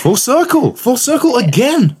 Full circle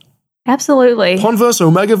again. Absolutely. Ponverse,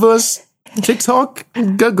 Omegaverse, TikTok,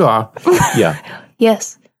 gaga. Yeah.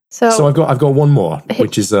 Yes. So I've got one more,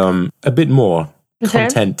 which is a bit more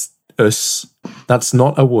content-us. That's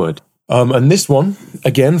not a word. And this one,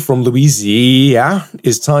 again from Louisa,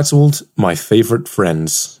 is titled My Favorite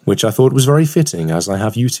Friends, which I thought was very fitting as I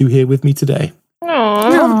have you two here with me today. Aww.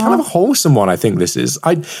 kind of a wholesome one, I think this is.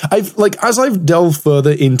 I've like, as I've delved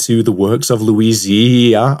further into the works of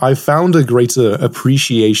Louisa, I've found a greater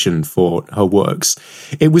appreciation for her works.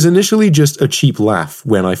 It was initially just a cheap laugh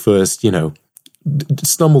when I first,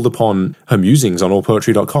 stumbled upon her musings on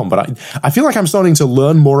allpoetry.com, but I feel like I'm starting to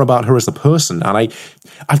learn more about her as a person, and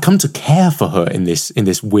I've come to care for her in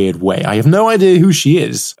this weird way. I have no idea who she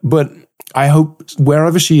is, but I hope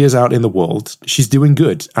wherever she is out in the world, she's doing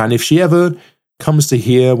good. And if she ever comes to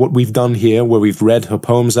hear what we've done here, where we've read her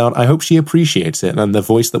poems out, I hope she appreciates it and the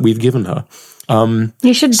voice that we've given her.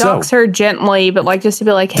 You should dox her gently, but just to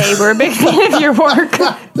be like, hey, we're a big fan of your work.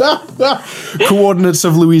 Coordinates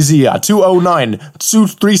of Louisa,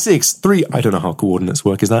 209-236-3. I don't know how coordinates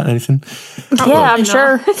work. Is that anything? Yeah, I'm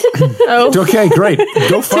sure. Okay, great.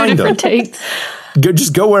 Go find her.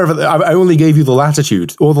 Just go wherever. I only gave you the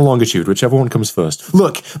latitude or the longitude, whichever one comes first.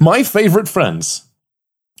 Look, My Favorite Friends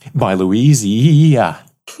by Louisa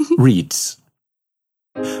reads,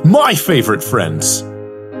 My favorite friends,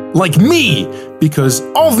 like me because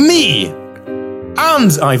of me,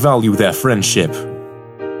 and I value their friendship.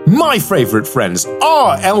 My favorite friends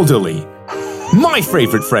are elderly. My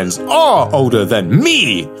favorite friends are older than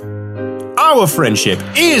me. Our friendship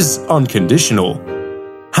is unconditional.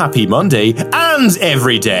 Happy Monday and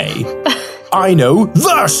every day. I know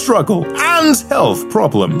the struggle and health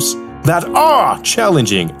problems that are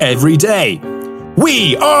challenging every day.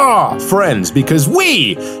 We are friends because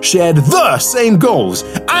we shared the same goals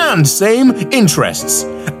and same interests.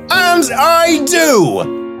 And I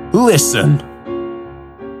do listen.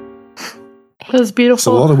 It was beautiful.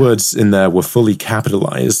 So a lot of words in there were fully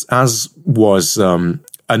capitalized, as was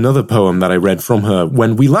another poem that I read from her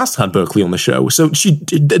when we last had Berkeley on the show. So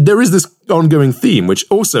there is this ongoing theme, which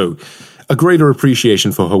also a greater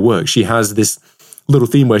appreciation for her work. She has this little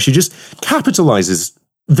theme where she just capitalizes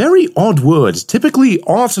very odd words, typically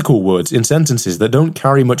article words in sentences that don't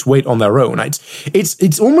carry much weight on their own.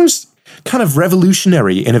 It's almost kind of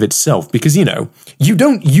revolutionary in of itself because, you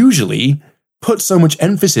don't usually put so much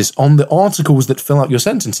emphasis on the articles that fill out your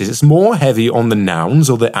sentences. It's more heavy on the nouns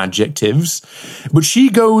or the adjectives, but she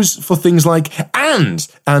goes for things like and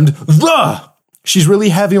the. She's really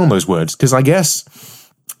heavy on those words because I guess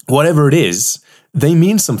whatever it is, they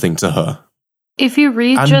mean something to her. If you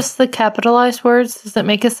read just the capitalized words, does it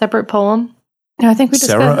make a separate poem? No, I think we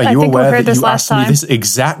discussed. Sarah, are you aware that you asked me this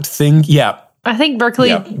exact thing? Yeah. I think Berkeley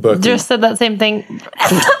just said that same thing.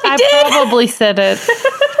 I probably said it.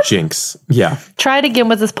 Jinx. Yeah. Try it again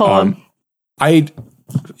with this poem.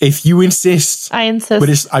 If you insist. I insist. But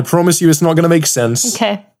I promise you it's not going to make sense.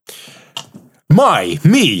 Okay. My,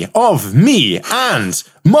 me, of, me, and,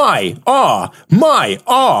 my, are,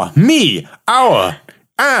 me, our,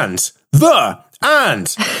 and, the,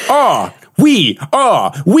 and, are, we,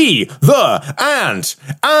 the, and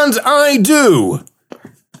I do.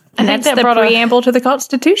 And that's the preamble to the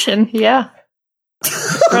Constitution. Yeah.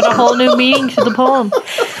 Brought a whole new meaning to the poem.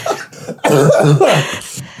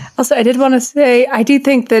 Also, I did want to say, I do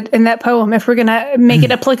think that in that poem, if we're going to make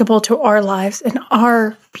it applicable to our lives and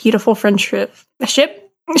our beautiful friendship, shrimp.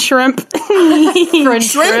 Friend shrimp.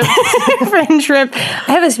 Friend shrimp.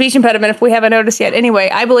 I have a speech impediment if we haven't noticed yet. Anyway,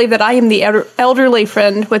 I believe that I am the elderly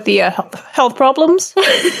friend with the health problems.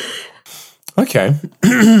 Okay.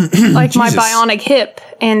 Like my bionic hip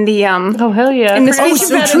and the oh hell yeah. And the speech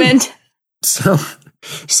impediment. So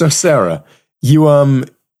Sarah, you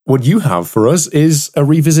what you have for us is a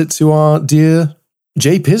revisit to our dear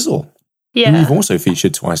Jay Pizzle. Yeah. Who we've also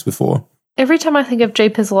featured twice before. Every time I think of Jay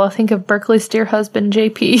Pizzle, I think of Berkeley's dear husband,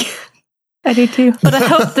 JP. I do too. But I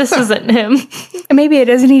hope this isn't him. Maybe it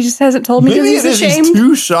is, and he just hasn't told me because he's ashamed. He's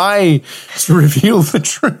too shy to reveal the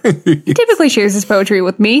truth. He typically shares his poetry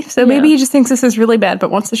with me, so maybe he just thinks this is really bad, but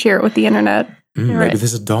wants to share it with the internet. Maybe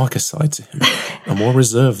there's a darker side to him, a more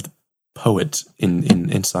reserved poet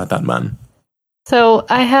inside that man. So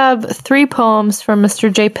I have 3 poems from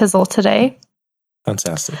Mr. Jay Pizzle today.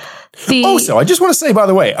 Fantastic. Also, I just want to say, by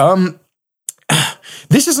the way,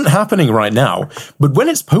 this isn't happening right now, but when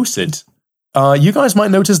it's posted, you guys might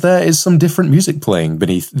notice there is some different music playing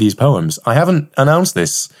beneath these poems. I haven't announced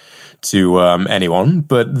this to anyone,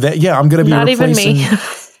 but I'm going to be replacing. Not even me.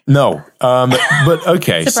 No, but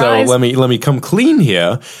okay. So let me come clean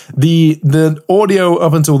here. The audio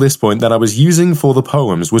up until this point that I was using for the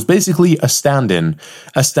poems was basically a stand-in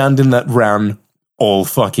that ran all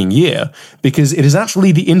fucking year, because it is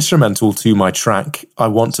actually the instrumental to my track I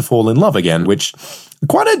Want to Fall in Love Again, which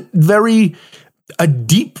quite a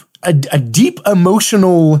deep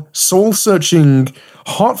emotional, soul-searching,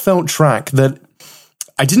 heartfelt track that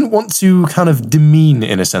I didn't want to kind of demean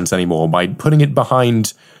in a sense anymore by putting it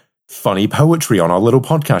behind funny poetry on our little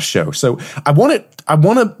podcast show. So I want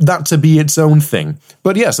that to be its own thing.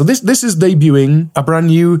 But yeah, so this is debuting a brand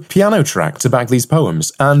new piano track to back these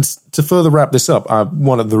poems. And to further wrap this up,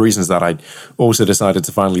 one of the reasons that I also decided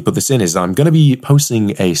to finally put this in is I'm going to be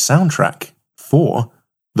posting a soundtrack for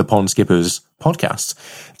the Pond Skippers podcast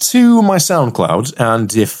to my SoundCloud,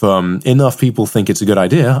 and if enough people think it's a good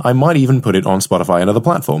idea, I might even put it on Spotify and other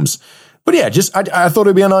platforms. But yeah, I thought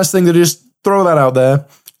it'd be a nice thing to just throw that out there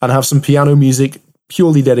and have some piano music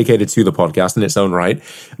purely dedicated to the podcast in its own right,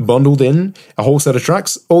 bundled in a whole set of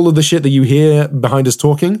tracks. All of the shit that you hear behind us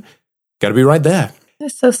talking, gotta be right there.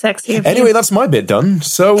 It's so sexy of Anyway, you. that's my bit done.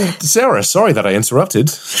 So, Sarah, sorry that I interrupted.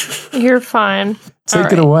 You're fine.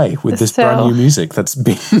 Take it away with this brand new music that's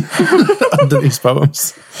been under these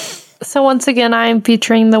poems. So once again, I'm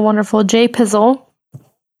featuring the wonderful Jay Pizzle.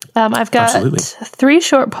 I've got 3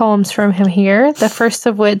 short poems from him here, the first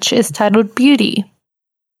of which is titled Beauty.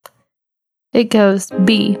 It goes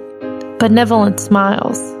B, benevolent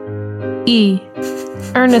smiles. E,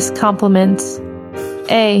 earnest compliments.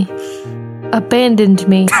 A, abandoned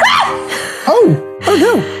me. Oh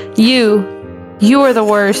no. You are the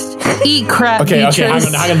worst. Eat crap, Beatrice. Okay,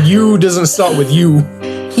 hang on. You doesn't start with you.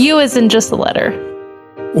 You isn't just a letter.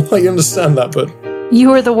 Well, I understand that, but...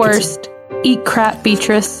 You are the worst. Eat crap,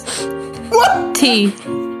 Beatrice. What? T,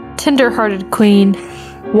 tender-hearted queen.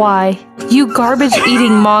 Y, you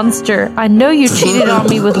garbage-eating monster. I know you cheated on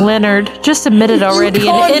me with Leonard. Just admit it already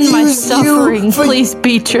and end my suffering. Please,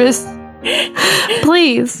 Beatrice.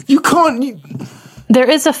 Please. You can't... There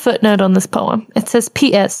is a footnote on this poem. It says,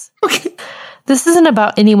 P.S. Okay. This isn't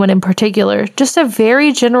about anyone in particular, just a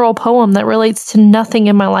very general poem that relates to nothing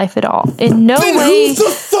in my life at all. In no way... Who the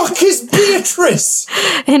fuck is Beatrice?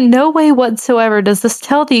 In no way whatsoever does this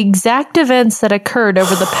tell the exact events that occurred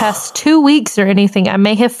over the past 2 weeks or anything I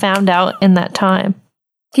may have found out in that time.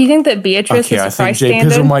 Do you think that Beatrice is a price I think Jay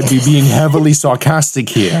stand-in? Pizzle might be being heavily sarcastic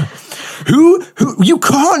here. Who, you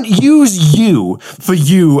can't use you for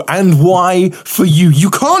you and why for you. You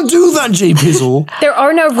can't do that, Jay Pizzle. There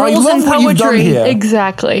are no rules in poetry.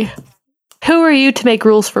 Exactly. Who are you to make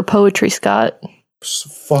rules for poetry, Scott?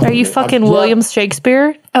 Are you fucking William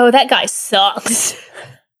Shakespeare? Oh, that guy sucks.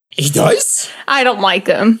 He does? I don't like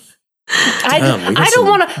him. I don't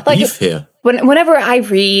want to, like, here. Whenever I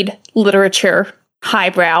read literature,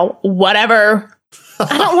 highbrow, whatever,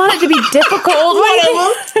 I don't want it to be difficult.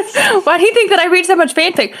 Why do you think that I read so much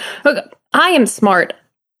fanfic? Look, I am smart,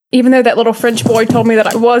 even though that little French boy told me that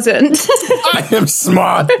I wasn't. I am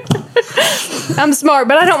smart. I'm smart,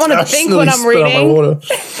 but I don't want to think when I'm reading.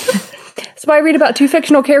 So I read about 2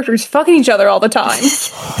 fictional characters fucking each other all the time.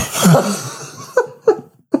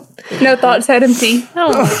 No thoughts, head empty.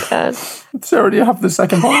 Oh my god. Sarah, do you have the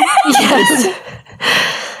second poem? Yes.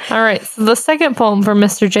 All right, so the second poem from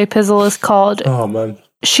Mr. J. Pizzle is called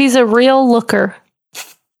She's a Real Looker.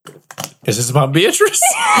 Is this about Beatrice?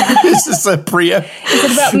 Is this a Priya? Is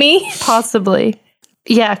it about me? Possibly.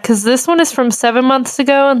 Yeah, because this one is from 7 months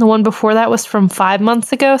ago, and the one before that was from 5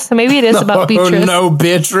 months ago, so maybe it is about Beatrice. Oh no,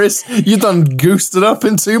 Beatrice. You done goosed it up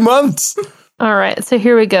in 2 months. All right, so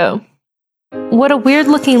here we go. What a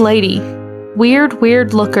weird-looking lady.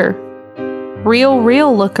 Weird looker.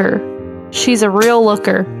 Real looker. She's a real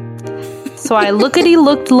looker. So I looked.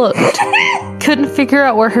 Couldn't figure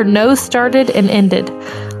out where her nose started and ended.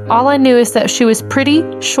 All I knew is that she was pretty,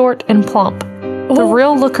 short, and plump. The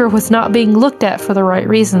real looker was not being looked at for the right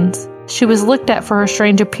reasons. She was looked at for her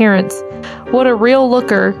strange appearance. What a real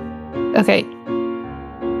looker. Okay.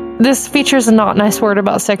 This features a not nice word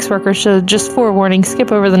about sex workers, so just forewarning,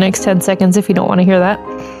 skip over the next 10 seconds if you don't want to hear that.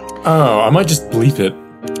 Oh, I might just bleep it.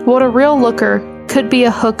 What a real looker could be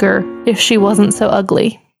a hooker if she wasn't so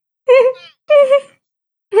ugly.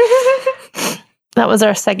 That was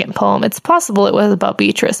our second poem. It's possible it was about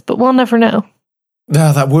Beatrice, but we'll never know.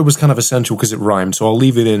 Yeah, that word was kind of essential because it rhymed, so I'll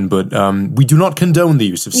leave it in, but we do not condone the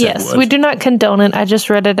use of said word. Yes, we do not condone it. I just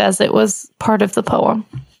read it as it was part of the poem.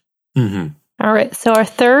 Mm-hmm. All right, so our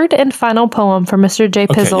third and final poem for Mr. J.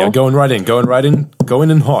 Pizzle. Okay, yeah, going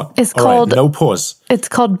in hot. It's called... Right, no pause. It's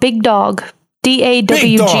called Big Dog. DAWG.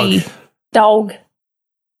 Big Dog. Dog.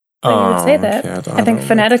 You would say that. Okay, I think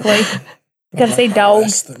phonetically. You gotta say dog.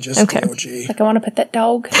 Okay. Like I want to pet that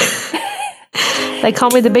dog. They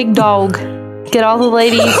call me the Big Dog. Get all the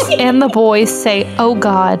ladies and the boys say, oh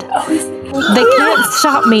God. They can't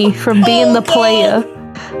stop me from being the player.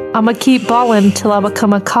 I'ma keep balling till I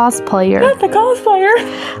become a cosplayer. Not the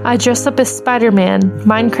cosplayer. I dress up as Spider-Man,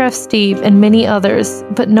 Minecraft Steve, and many others,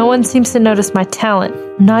 but no one seems to notice my talent,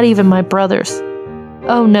 not even my brothers.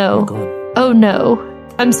 Oh no. Oh no.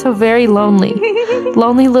 I'm so very lonely.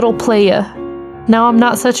 Lonely little playa. Now I'm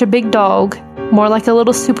not such a big dog, more like a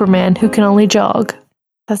little Superman who can only jog.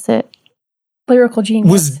 That's it. Lyrical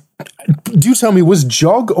genius. Do tell me, was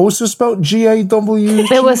jog also spelled G-A-W?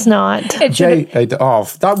 It was not.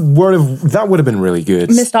 That would have been really good.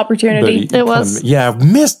 Missed opportunity. It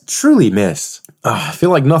was. Truly missed. I feel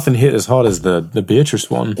like nothing hit as hard as the Beatrice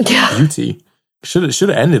one. Yeah. Beauty. Should have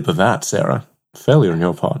ended with that, Sarah. Failure on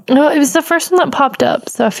your part. No, it was the first one that popped up,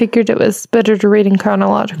 so I figured it was better to read in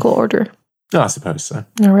chronological order. I suppose so.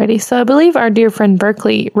 Alrighty, so I believe our dear friend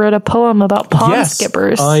Berkeley wrote a poem about pond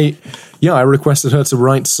skippers. I requested her to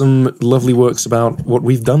write some lovely works about what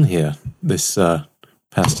we've done here this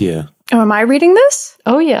past year. Oh, am I reading this?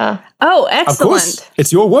 Oh, yeah. Oh, excellent. Of course.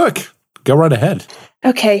 It's your work. Go right ahead.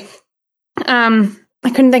 Okay. I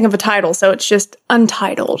couldn't think of a title, so it's just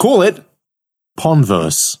untitled. Call it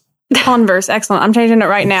Pondverse. Pondverse, excellent. I'm changing it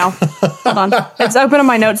right now. Hold on. It's open on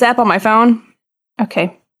my notes app on my phone.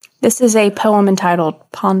 Okay. This is a poem entitled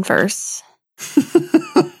Pondverse.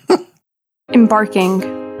 Embarking,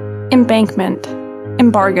 embankment,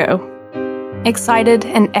 embargo, excited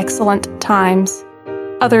and excellent times,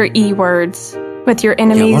 other E-words with your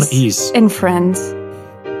enemies and friends,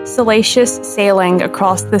 salacious sailing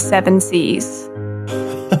across the 7 seas.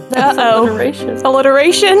 Uh-oh.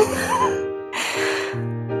 Alliteration.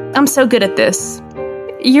 I'm so good at this.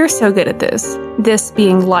 You're so good at this. This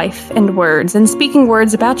being life and words, and speaking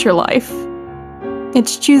words about your life.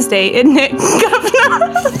 It's Tuesday, isn't it,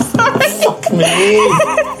 Governor? Fuck me.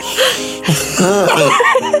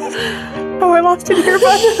 Oh, I lost an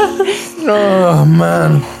earbud. Oh,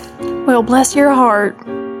 man. Well, bless your heart.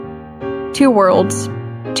 2 worlds,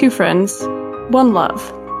 2 friends, 1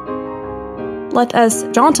 love. Let us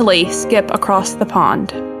jauntily skip across the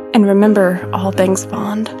pond and remember all things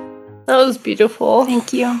fond. That was beautiful.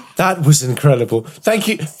 Thank you. That was incredible. Thank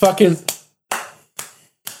you. Fucking.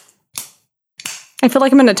 I feel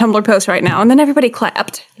like I'm in a Tumblr post right now, and then everybody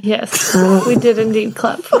clapped. Yes, we did indeed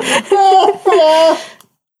clap for you.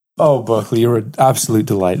 Oh, Berkeley, you're an absolute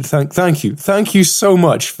delight. Thank you. Thank you so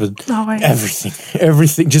much for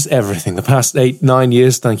everything. Just everything. The past 8-9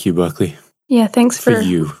 years. Thank you, Berkeley. Yeah, thanks for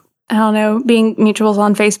you. I don't know, being mutuals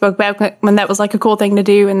on Facebook back when that was like a cool thing to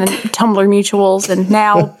do, and then Tumblr mutuals, and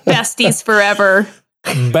now besties forever.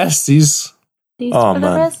 Besties. Oh,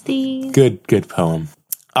 man. Besties. Good poem.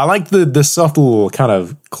 I like the subtle kind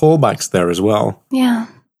of callbacks there as well. Yeah,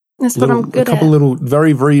 that's what I'm good at. A couple little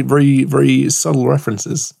very, very, very, very subtle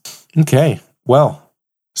references. Okay, well,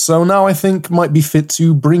 so now I think might be fit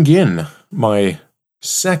to bring in my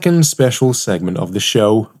second special segment of the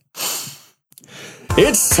show.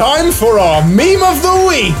 It's time for our meme of the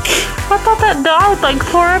week! I thought that died like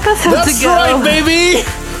 4 episodes ago. That's right, baby!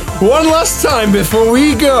 One last time before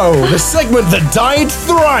we go. The segment that died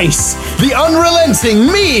thrice. The unrelenting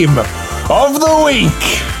meme of the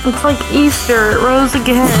week. Looks like Easter. It rose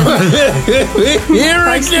again. Here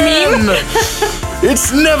again!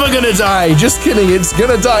 It's never gonna die. Just kidding. It's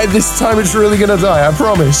gonna die. This time it's really gonna die. I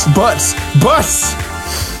promise. But,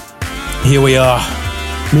 here we are.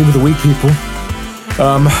 Meme of the week, people.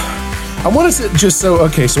 I wanted to just so I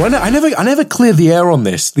never cleared the air on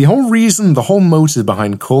this. The whole motive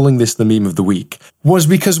behind calling this the meme of the week was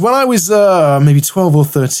because when I was maybe 12 or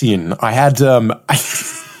 13, I had on my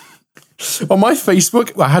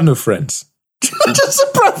Facebook I had no friends. just a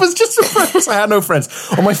preface. I had no friends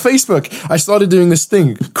on my Facebook. I started doing this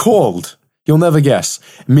thing called, you'll never guess,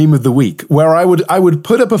 meme of the week, where I would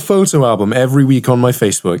put up a photo album every week on my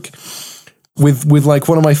Facebook with like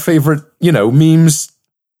one of my favorite, memes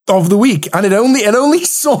of the week, and it only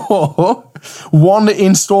saw 1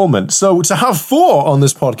 installment. So to have 4 on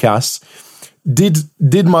this podcast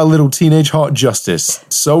did my little teenage heart justice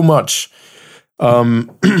so much.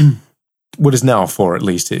 What is now 4 at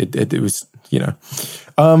least? It was,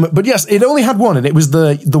 but yes, it only had 1, and it was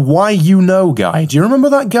the Why You Know guy. Do you remember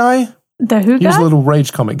that guy? The who guy? He was a little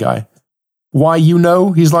rage comic guy. Why you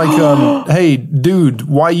know? He's like, hey, dude,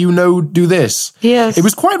 why you know do this? Yes. It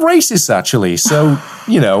was quite racist, actually. So,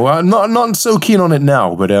 I'm not so keen on it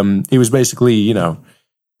now. But it was basically,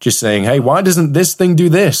 just saying, hey, why doesn't this thing do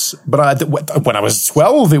this? But when I was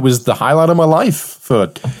 12, it was the highlight of my life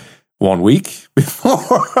for 1 week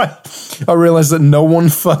before I realized that no one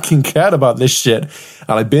fucking cared about this shit.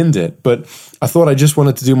 And I binned it. But I thought I just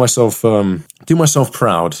wanted to do myself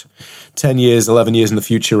proud. 10 years, 11 years in the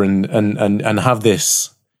future, and have this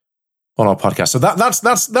on our podcast. So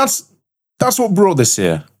that's what brought this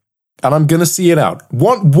here, and I'm gonna see it out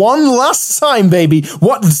one last time, baby.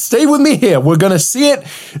 Stay with me here. We're gonna see it.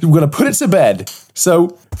 We're gonna put it to bed.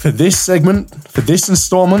 So for this segment, for this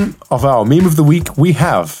installment of our meme of the week, we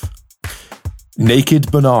have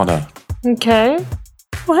Naked Banana. Okay.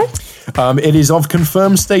 What? It is of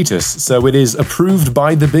confirmed status, so it is approved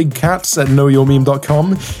by the big cats at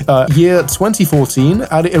knowyourmeme.com, year 2014,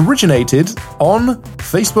 and it originated on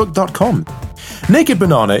facebook.com. Naked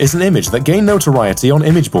Banana is an image that gained notoriety on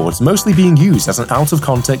image boards, mostly being used as an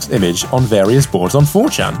out-of-context image on various boards on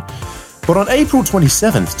 4chan. But on April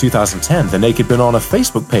 27th, 2010, the Naked Banana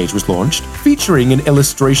Facebook page was launched, featuring an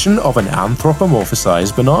illustration of an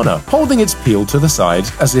anthropomorphized banana, holding its peel to the side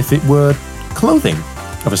as if it were clothing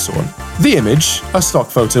of a sort. The image, a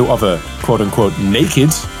stock photo of a quote-unquote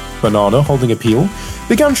naked banana holding a peel,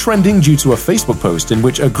 began trending due to a Facebook post in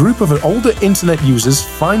which a group of older internet users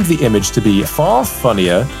find the image to be far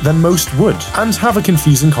funnier than most would, and have a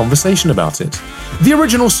confusing conversation about it. The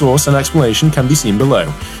original source and explanation can be seen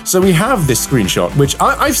below. So we have this screenshot, which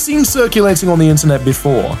I've seen circulating on the internet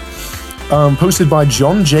before, posted by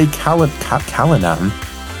John J. Callanan,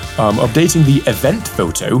 updating the event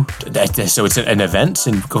photo. So it's an event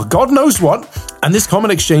in God knows what. And this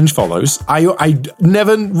comment exchange follows. I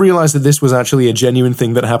never realized that this was actually a genuine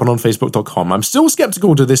thing that happened on Facebook.com. I'm still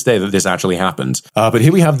skeptical to this day that this actually happened. But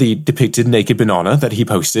here we have the depicted naked banana that he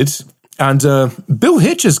posted. And Bill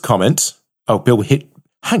Hitch's comment. Oh,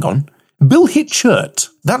 hang on. Bill Hitchert.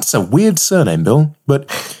 That's a weird surname, Bill.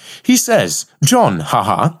 But he says, John,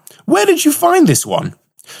 haha, where did you find this one?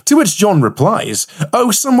 To which John replies,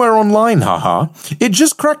 oh, somewhere online, haha. It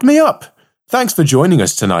just cracked me up. Thanks for joining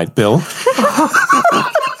us tonight, Bill.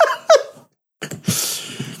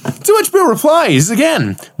 To which Bill replies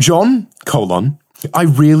again, John, I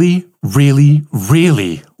really, really,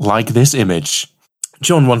 really like this image.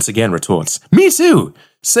 John once again retorts, me too.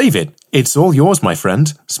 Save it. It's all yours, my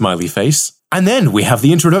friend. Smiley face. And then we have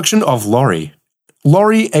the introduction of Laurie.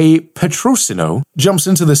 Laurie A. Petrosino jumps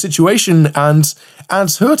into the situation and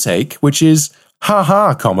adds her take, which is,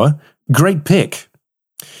 haha, great pick.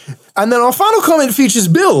 And then our final comment features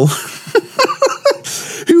Bill,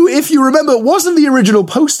 who, if you remember, wasn't the original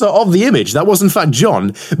poster of the image. That was, in fact,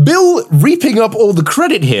 John. Bill, reaping up all the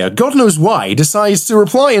credit here, God knows why, decides to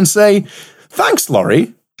reply and say, thanks,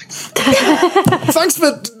 Laurie. Thanks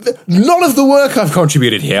for none of the work I've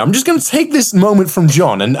contributed here. I'm just going to take this moment from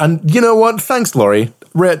John, and you know what? Thanks, Laurie.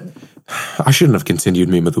 I shouldn't have continued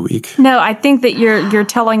Meme of the Week. No, I think that your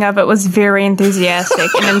telling of it was very enthusiastic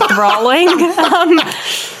and enthralling.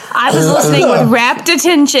 I was listening with rapt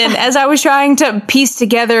attention as I was trying to piece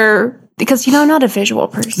together. Because, I'm not a visual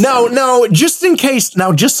person. No, just in case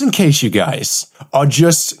you guys are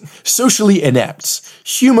just socially inept,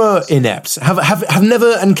 humor inept, have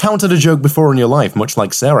never encountered a joke before in your life, much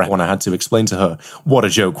like Sarah when I had to explain to her what a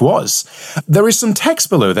joke was. There is some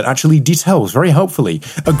text below that actually details very helpfully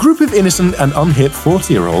a group of innocent and unhip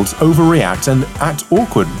 40-year-olds overreact and act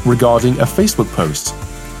awkward regarding a Facebook post.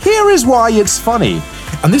 Here is why it's funny.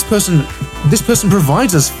 And this person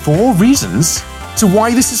provides us 4 reasons to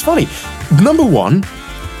why this is funny. Number 1,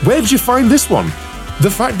 where did you find this one?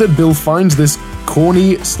 The fact that Bill finds this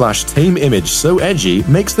corny/tame image so edgy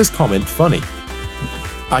makes this comment funny.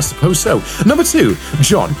 I suppose so. Number 2,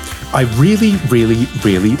 John, I really, really,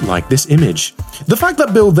 really like this image. The fact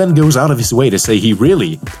that Bill then goes out of his way to say he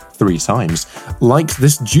really, 3 times, likes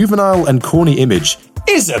this juvenile and corny image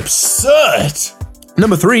is absurd.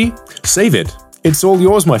 Number 3, save it. It's all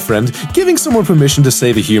yours, my friend. Giving someone permission to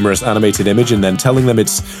save a humorous animated image and then telling them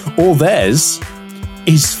it's all theirs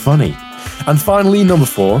is funny. And finally, number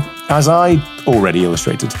 4, as I already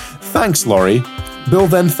illustrated, thanks, Laurie. Bill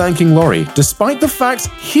then thanking Laurie, despite the fact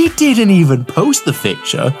he didn't even post the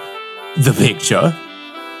picture. The picture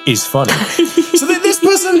is funny. So this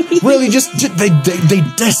person really they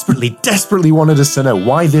desperately wanted us to know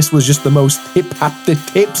why this was just the most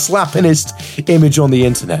hip-slappingest image on the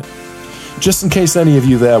internet. Just in case any of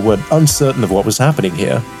you there were uncertain of what was happening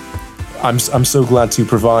here, I'm so glad to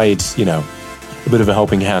provide, a bit of a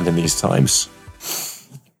helping hand in these times.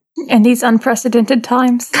 In these unprecedented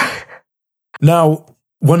times. Now,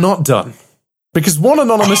 we're not done. Because one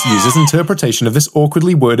anonymous user's interpretation of this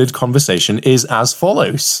awkwardly worded conversation is as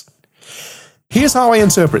follows. Here's how I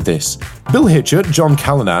interpret this. Bill Hitchert, John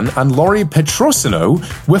Callanan, and Laurie Petrosino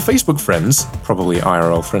were Facebook friends, probably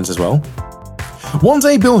IRL friends as well. One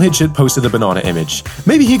day, Bill Hitchert posted a banana image.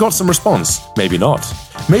 Maybe he got some response, maybe not.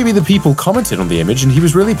 Maybe the people commented on the image and he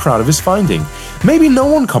was really proud of his finding. Maybe no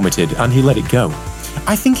one commented and he let it go.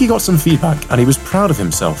 I think he got some feedback and he was proud of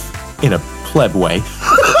himself, in a pleb way.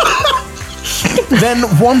 Then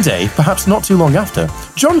one day, perhaps not too long after,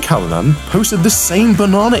 John Callanan posted the same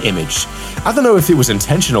banana image. I don't know if it was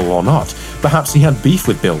intentional or not. Perhaps he had beef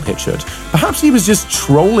with Bill Hitchard. Perhaps he was just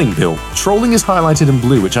trolling Bill. Trolling is highlighted in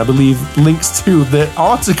blue, which I believe links to the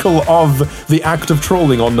article of the act of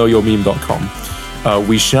trolling on knowyourmeme.com.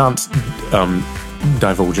 We shan't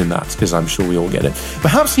divulge in that, because I'm sure we all get it.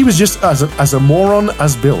 Perhaps he was just as a moron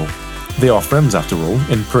as Bill. They are friends, after all,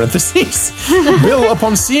 in parentheses. Bill,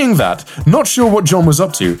 upon seeing that, not sure what John was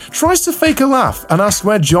up to, tries to fake a laugh and asks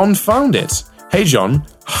where John found it. Hey, John.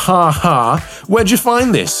 Ha ha. Where'd you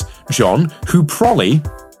find this? John, who probably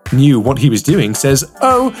knew what he was doing, says,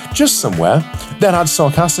 oh, just somewhere. Then adds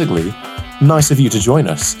sarcastically, nice of you to join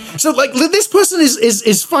us. So, like, this person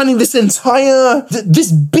is finding this entire,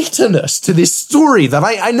 this bitterness to this story that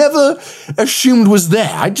I never assumed was there.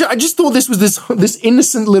 I just thought this was this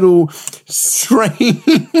innocent little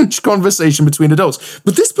strange conversation between adults.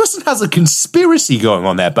 But this person has a conspiracy going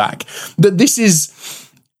on their back. That this is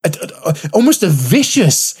almost a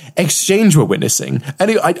vicious exchange we're witnessing.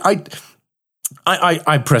 And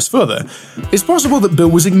I press further. It's possible that Bill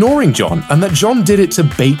was ignoring John and that John did it to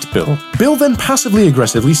bait Bill. Bill then passively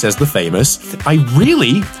aggressively says the famous, I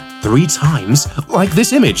really, 3 times, like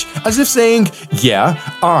this image, as if saying, yeah,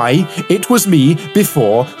 it was me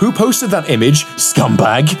before who posted that image,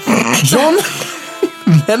 scumbag. John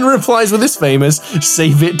then replies with his famous,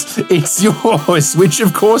 save it, it's yours, which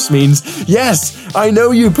of course means, yes, I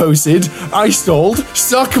know you posted, I stole,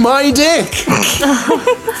 suck my dick.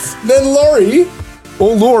 Then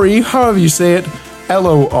Lori, however you say it,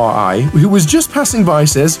 Lori, who was just passing by,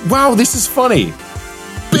 says, wow, this is funny.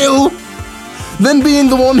 Bill, then being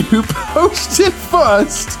the one who posted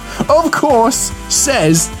first, of course,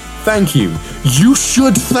 says, thank you. You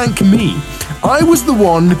should thank me. I was the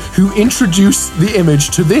one who introduced the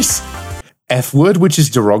image to this F word, which is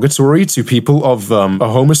derogatory to people of a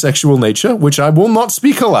homosexual nature, which I will not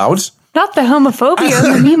speak aloud. Not the homophobia,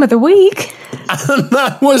 the meme of the week. And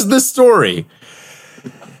that was the story.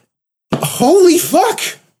 Holy fuck,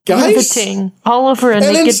 guys. Riveting. All over a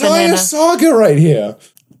naked banana. An entire saga right here.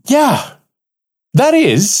 Yeah. That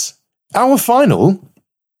is our final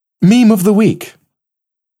meme of the week.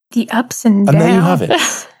 The ups and downs. And there you have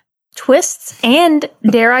it. Twists and,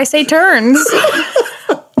 dare I say, turns.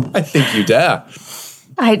 I think you dare.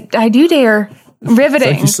 I do dare. Riveting.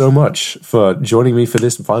 Thank you so much for joining me for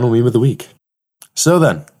this final meme of the week. So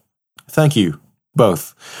then, thank you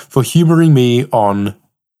both for humoring me on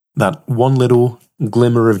that one little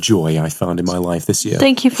glimmer of joy I found in my life this year.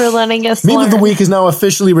 Thank you for letting us Meme of the week is now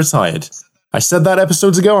officially retired. I said that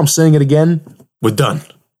episodes ago. I'm saying it again. We're done.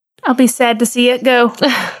 I'll be sad to see it go.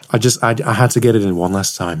 I had to get it in one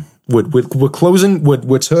last time. We're closing,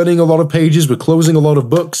 we're turning a lot of pages, we're closing a lot of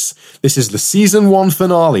books. This is the season 1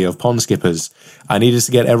 finale of Pond Skippers. I needed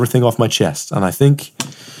to get everything off my chest, and I think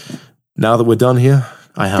now that we're done here,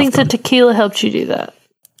 I have. I think the tequila helped you do that.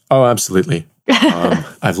 Oh, absolutely.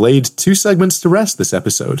 I've laid 2 segments to rest this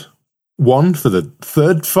episode. 1 for the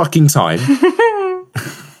 3rd fucking time.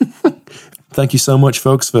 Thank you so much,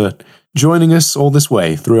 folks, for joining us all this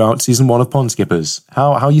way throughout season 1 of Pond Skippers.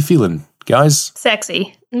 How are you feeling, guys?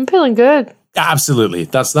 Sexy. I'm feeling good. Absolutely.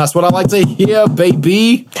 That's what I like to hear,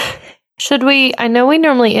 baby. Should we, I know we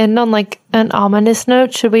normally end on like an ominous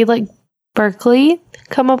note. Should we like Berkeley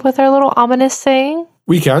come up with our little ominous saying?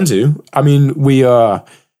 We can do. I mean,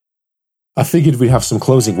 I figured we'd have some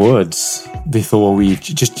closing words before we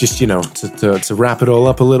just you know, to wrap it all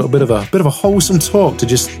up, a little bit of a wholesome talk to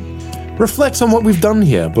just reflect on what we've done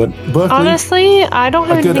here. But Berkeley, honestly, I don't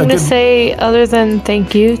have anything to say other than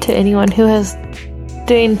thank you to anyone who has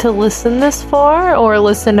deigned to listen this far or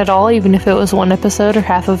listen at all, even if it was 1 episode or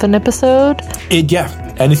half of an episode.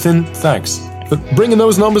 Anything, thanks. For bringing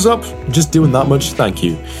those numbers up, just doing that much, thank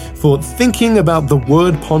you. For thinking about the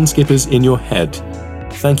word Pond Skippers in your head,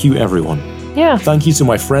 thank you, everyone. Yeah. Thank you to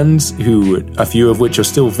my friends, who a few of which are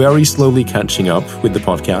still very slowly catching up with the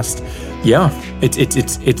podcast. Yeah,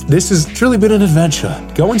 this has truly been an adventure.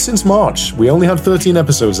 Going since March, we only had 13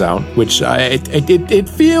 episodes out, which it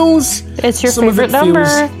feels. It's your favorite number.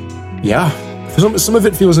 Yeah, some of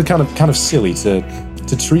it feels kind of silly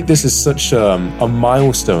to treat this as such a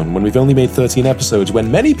milestone when we've only made 13 episodes.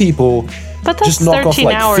 When many people just knock off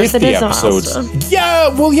like 50 episodes.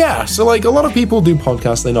 Yeah. So like a lot of people do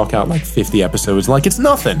podcasts, they knock out like 50 episodes, like it's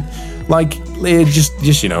nothing. Like it just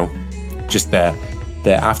you know, just their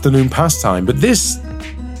afternoon pastime. But this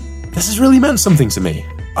has really meant something to me,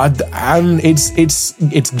 and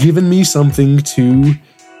it's given me something to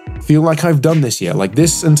feel like I've done this year. Like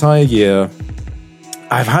this entire year,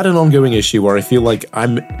 I've had an ongoing issue where I feel like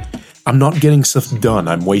I'm I'm not getting stuff done.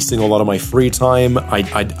 I'm wasting a lot of my free time.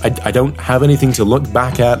 I don't have anything to look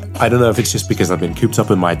back at. I don't know if it's just because I've been cooped up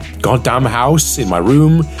in my goddamn house, in my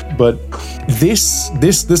room, but this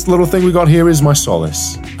little thing we got here is my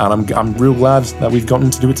solace. And I'm real glad that we've gotten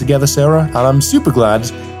to do it together, Sarah. And I'm super glad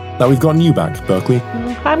that we've gotten you back, Berkeley.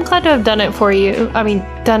 I'm glad to have done it for you. I mean,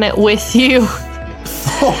 done it with you.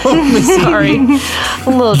 Sorry. A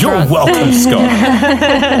little You're welcome,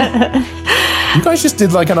 Scott. You guys just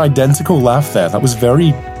did like an identical laugh there. That was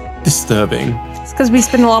very disturbing. It's because we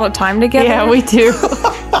spend a lot of time together. Yeah, we do.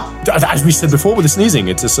 As we said before with the sneezing,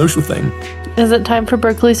 it's a social thing. Is it time for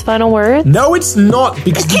Berkeley's final word? No, it's not,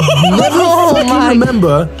 because we never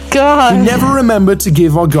remember to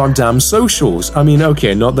give our goddamn socials. I mean,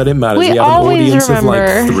 okay, not that it matters. We have an audience of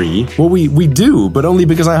like 3. Well, we do, but only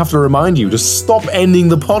because I have to remind you to stop ending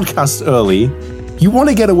the podcast early. You want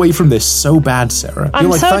to get away from this so bad, Sarah.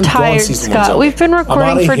 I'm so tired, Scott. We've been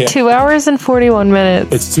recording for 2 hours and 41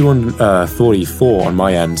 minutes. It's 2:44 on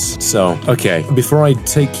my end. So, okay. Before I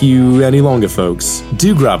take you any longer, folks,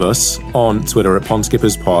 do grab us on Twitter at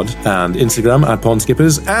PondSkippersPod and Instagram at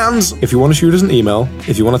PondSkippers. And if you want to shoot us an email,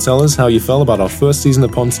 if you want to tell us how you felt about our first season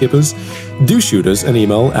of Pond Skippers, do shoot us an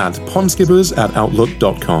email at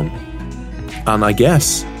pondskippers@outlook.com. And I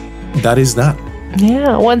guess that is that.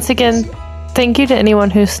 Yeah. Once again, thank you to anyone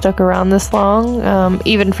who's stuck around this long,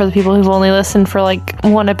 even for the people who've only listened for like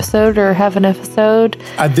one episode or have an episode.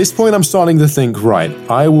 At this point, I'm starting to think, right,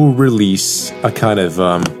 I will release a kind of,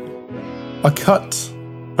 a cut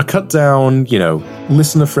down,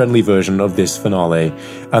 listener-friendly version of this finale,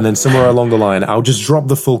 and then somewhere along the line, I'll just drop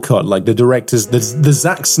the full cut, like the director's, the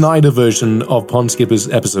Zack Snyder version of Pond Skippers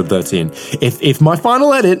episode 13. If my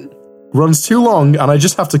final edit runs too long and I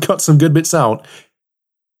just have to cut some good bits out,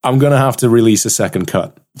 I'm going to have to release a second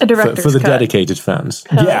cut. A director's for the cut. Dedicated fans.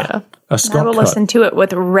 Yeah. A Scott I will cut. listen to it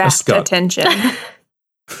with rapt attention.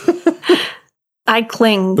 I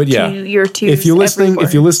cling to your twos. If you're listening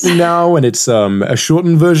now and it's a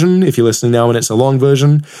shortened version, if you're listening now and it's a long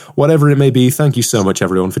version, whatever it may be, thank you so much,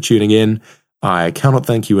 everyone, for tuning in. I cannot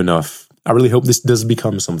thank you enough. I really hope this does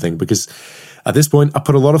become something, because at this point, I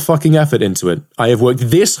put a lot of fucking effort into it. I have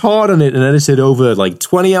worked this hard on it and edited over like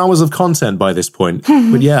 20 hours of content by this point.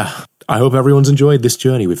 But yeah, I hope everyone's enjoyed this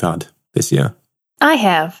journey we've had this year. I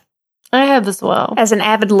have as well. As an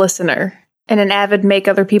avid listener and an avid make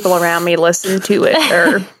other people around me listen to it.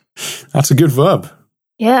 That's a good verb.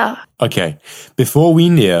 Yeah. Okay, before we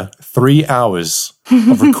near 3 hours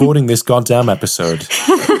of recording this goddamn episode,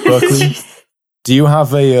 Berkeley, do you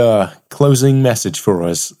have a closing message for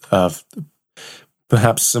us of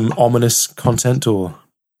perhaps some ominous content or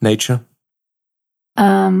nature?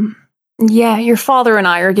 Yeah, your father and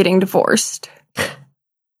I are getting divorced.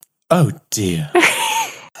 Oh dear.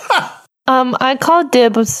 I called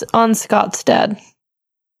dibs on Scott's dad.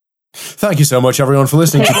 Thank you so much, everyone, for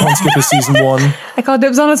listening to Pond Skippers Season 1. I called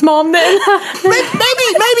dibs on his mom then. Maybe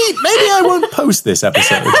I won't post this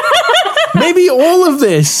episode. Maybe all of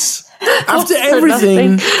this, after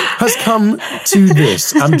everything has come to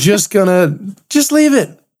this, I'm just gonna leave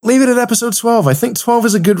it. Leave it at episode 12. I think 12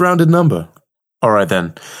 is a good rounded number. All right,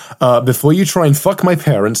 then. Before you try and fuck my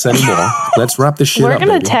parents anymore, let's wrap this shit up. We're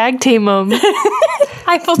going to tag team them.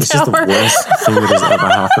 Eiffel This is the worst thing that has ever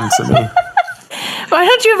happened to me. Why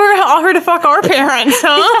don't you ever offer to fuck our parents,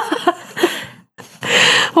 huh?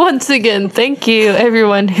 Once again, thank you,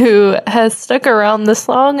 everyone who has stuck around this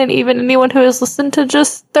long, and even anyone who has listened to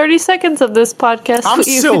just 30 seconds of this podcast. I'm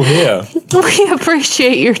still here. We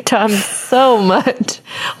appreciate your time so much.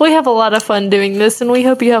 We have a lot of fun doing this, and we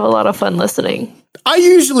hope you have a lot of fun listening. I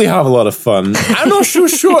usually have a lot of fun. I'm not sure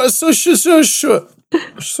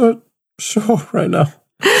right now.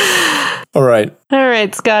 All right. All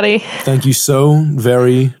right, Scotty. Thank you so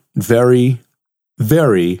very, very,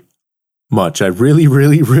 very much. I really,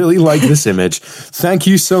 really, really like this image. Thank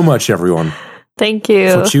you so much, everyone. Thank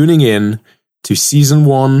you for tuning in to Season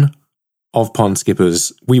 1 of Pond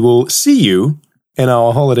Skippers. We will see you in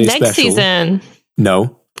our holiday special. Next season.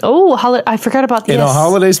 No. Oh, I forgot about this. In our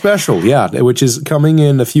holiday special, yeah, which is coming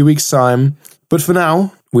in a few weeks' time. But for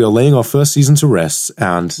now, we are laying our first season to rest,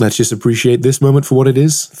 and let's just appreciate this moment for what it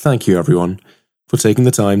is. Thank you, everyone, for taking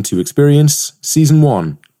the time to experience Season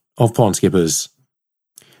 1 of Pond Skippers.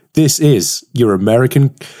 This is your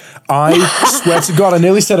American... I swear to God, I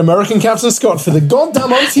nearly said American Captain Scott for the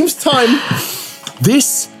goddamn umpteenth time.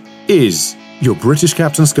 This is your British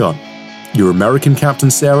Captain Scott, your American Captain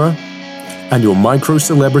Sarah, and your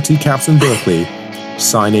micro-celebrity Captain Berkeley,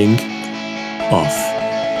 signing off.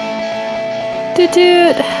 Toot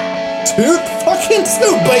toot. Toot fucking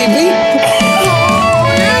toot, baby!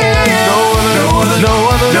 No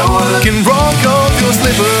other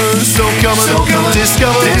newspapers. So come and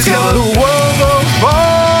discover the world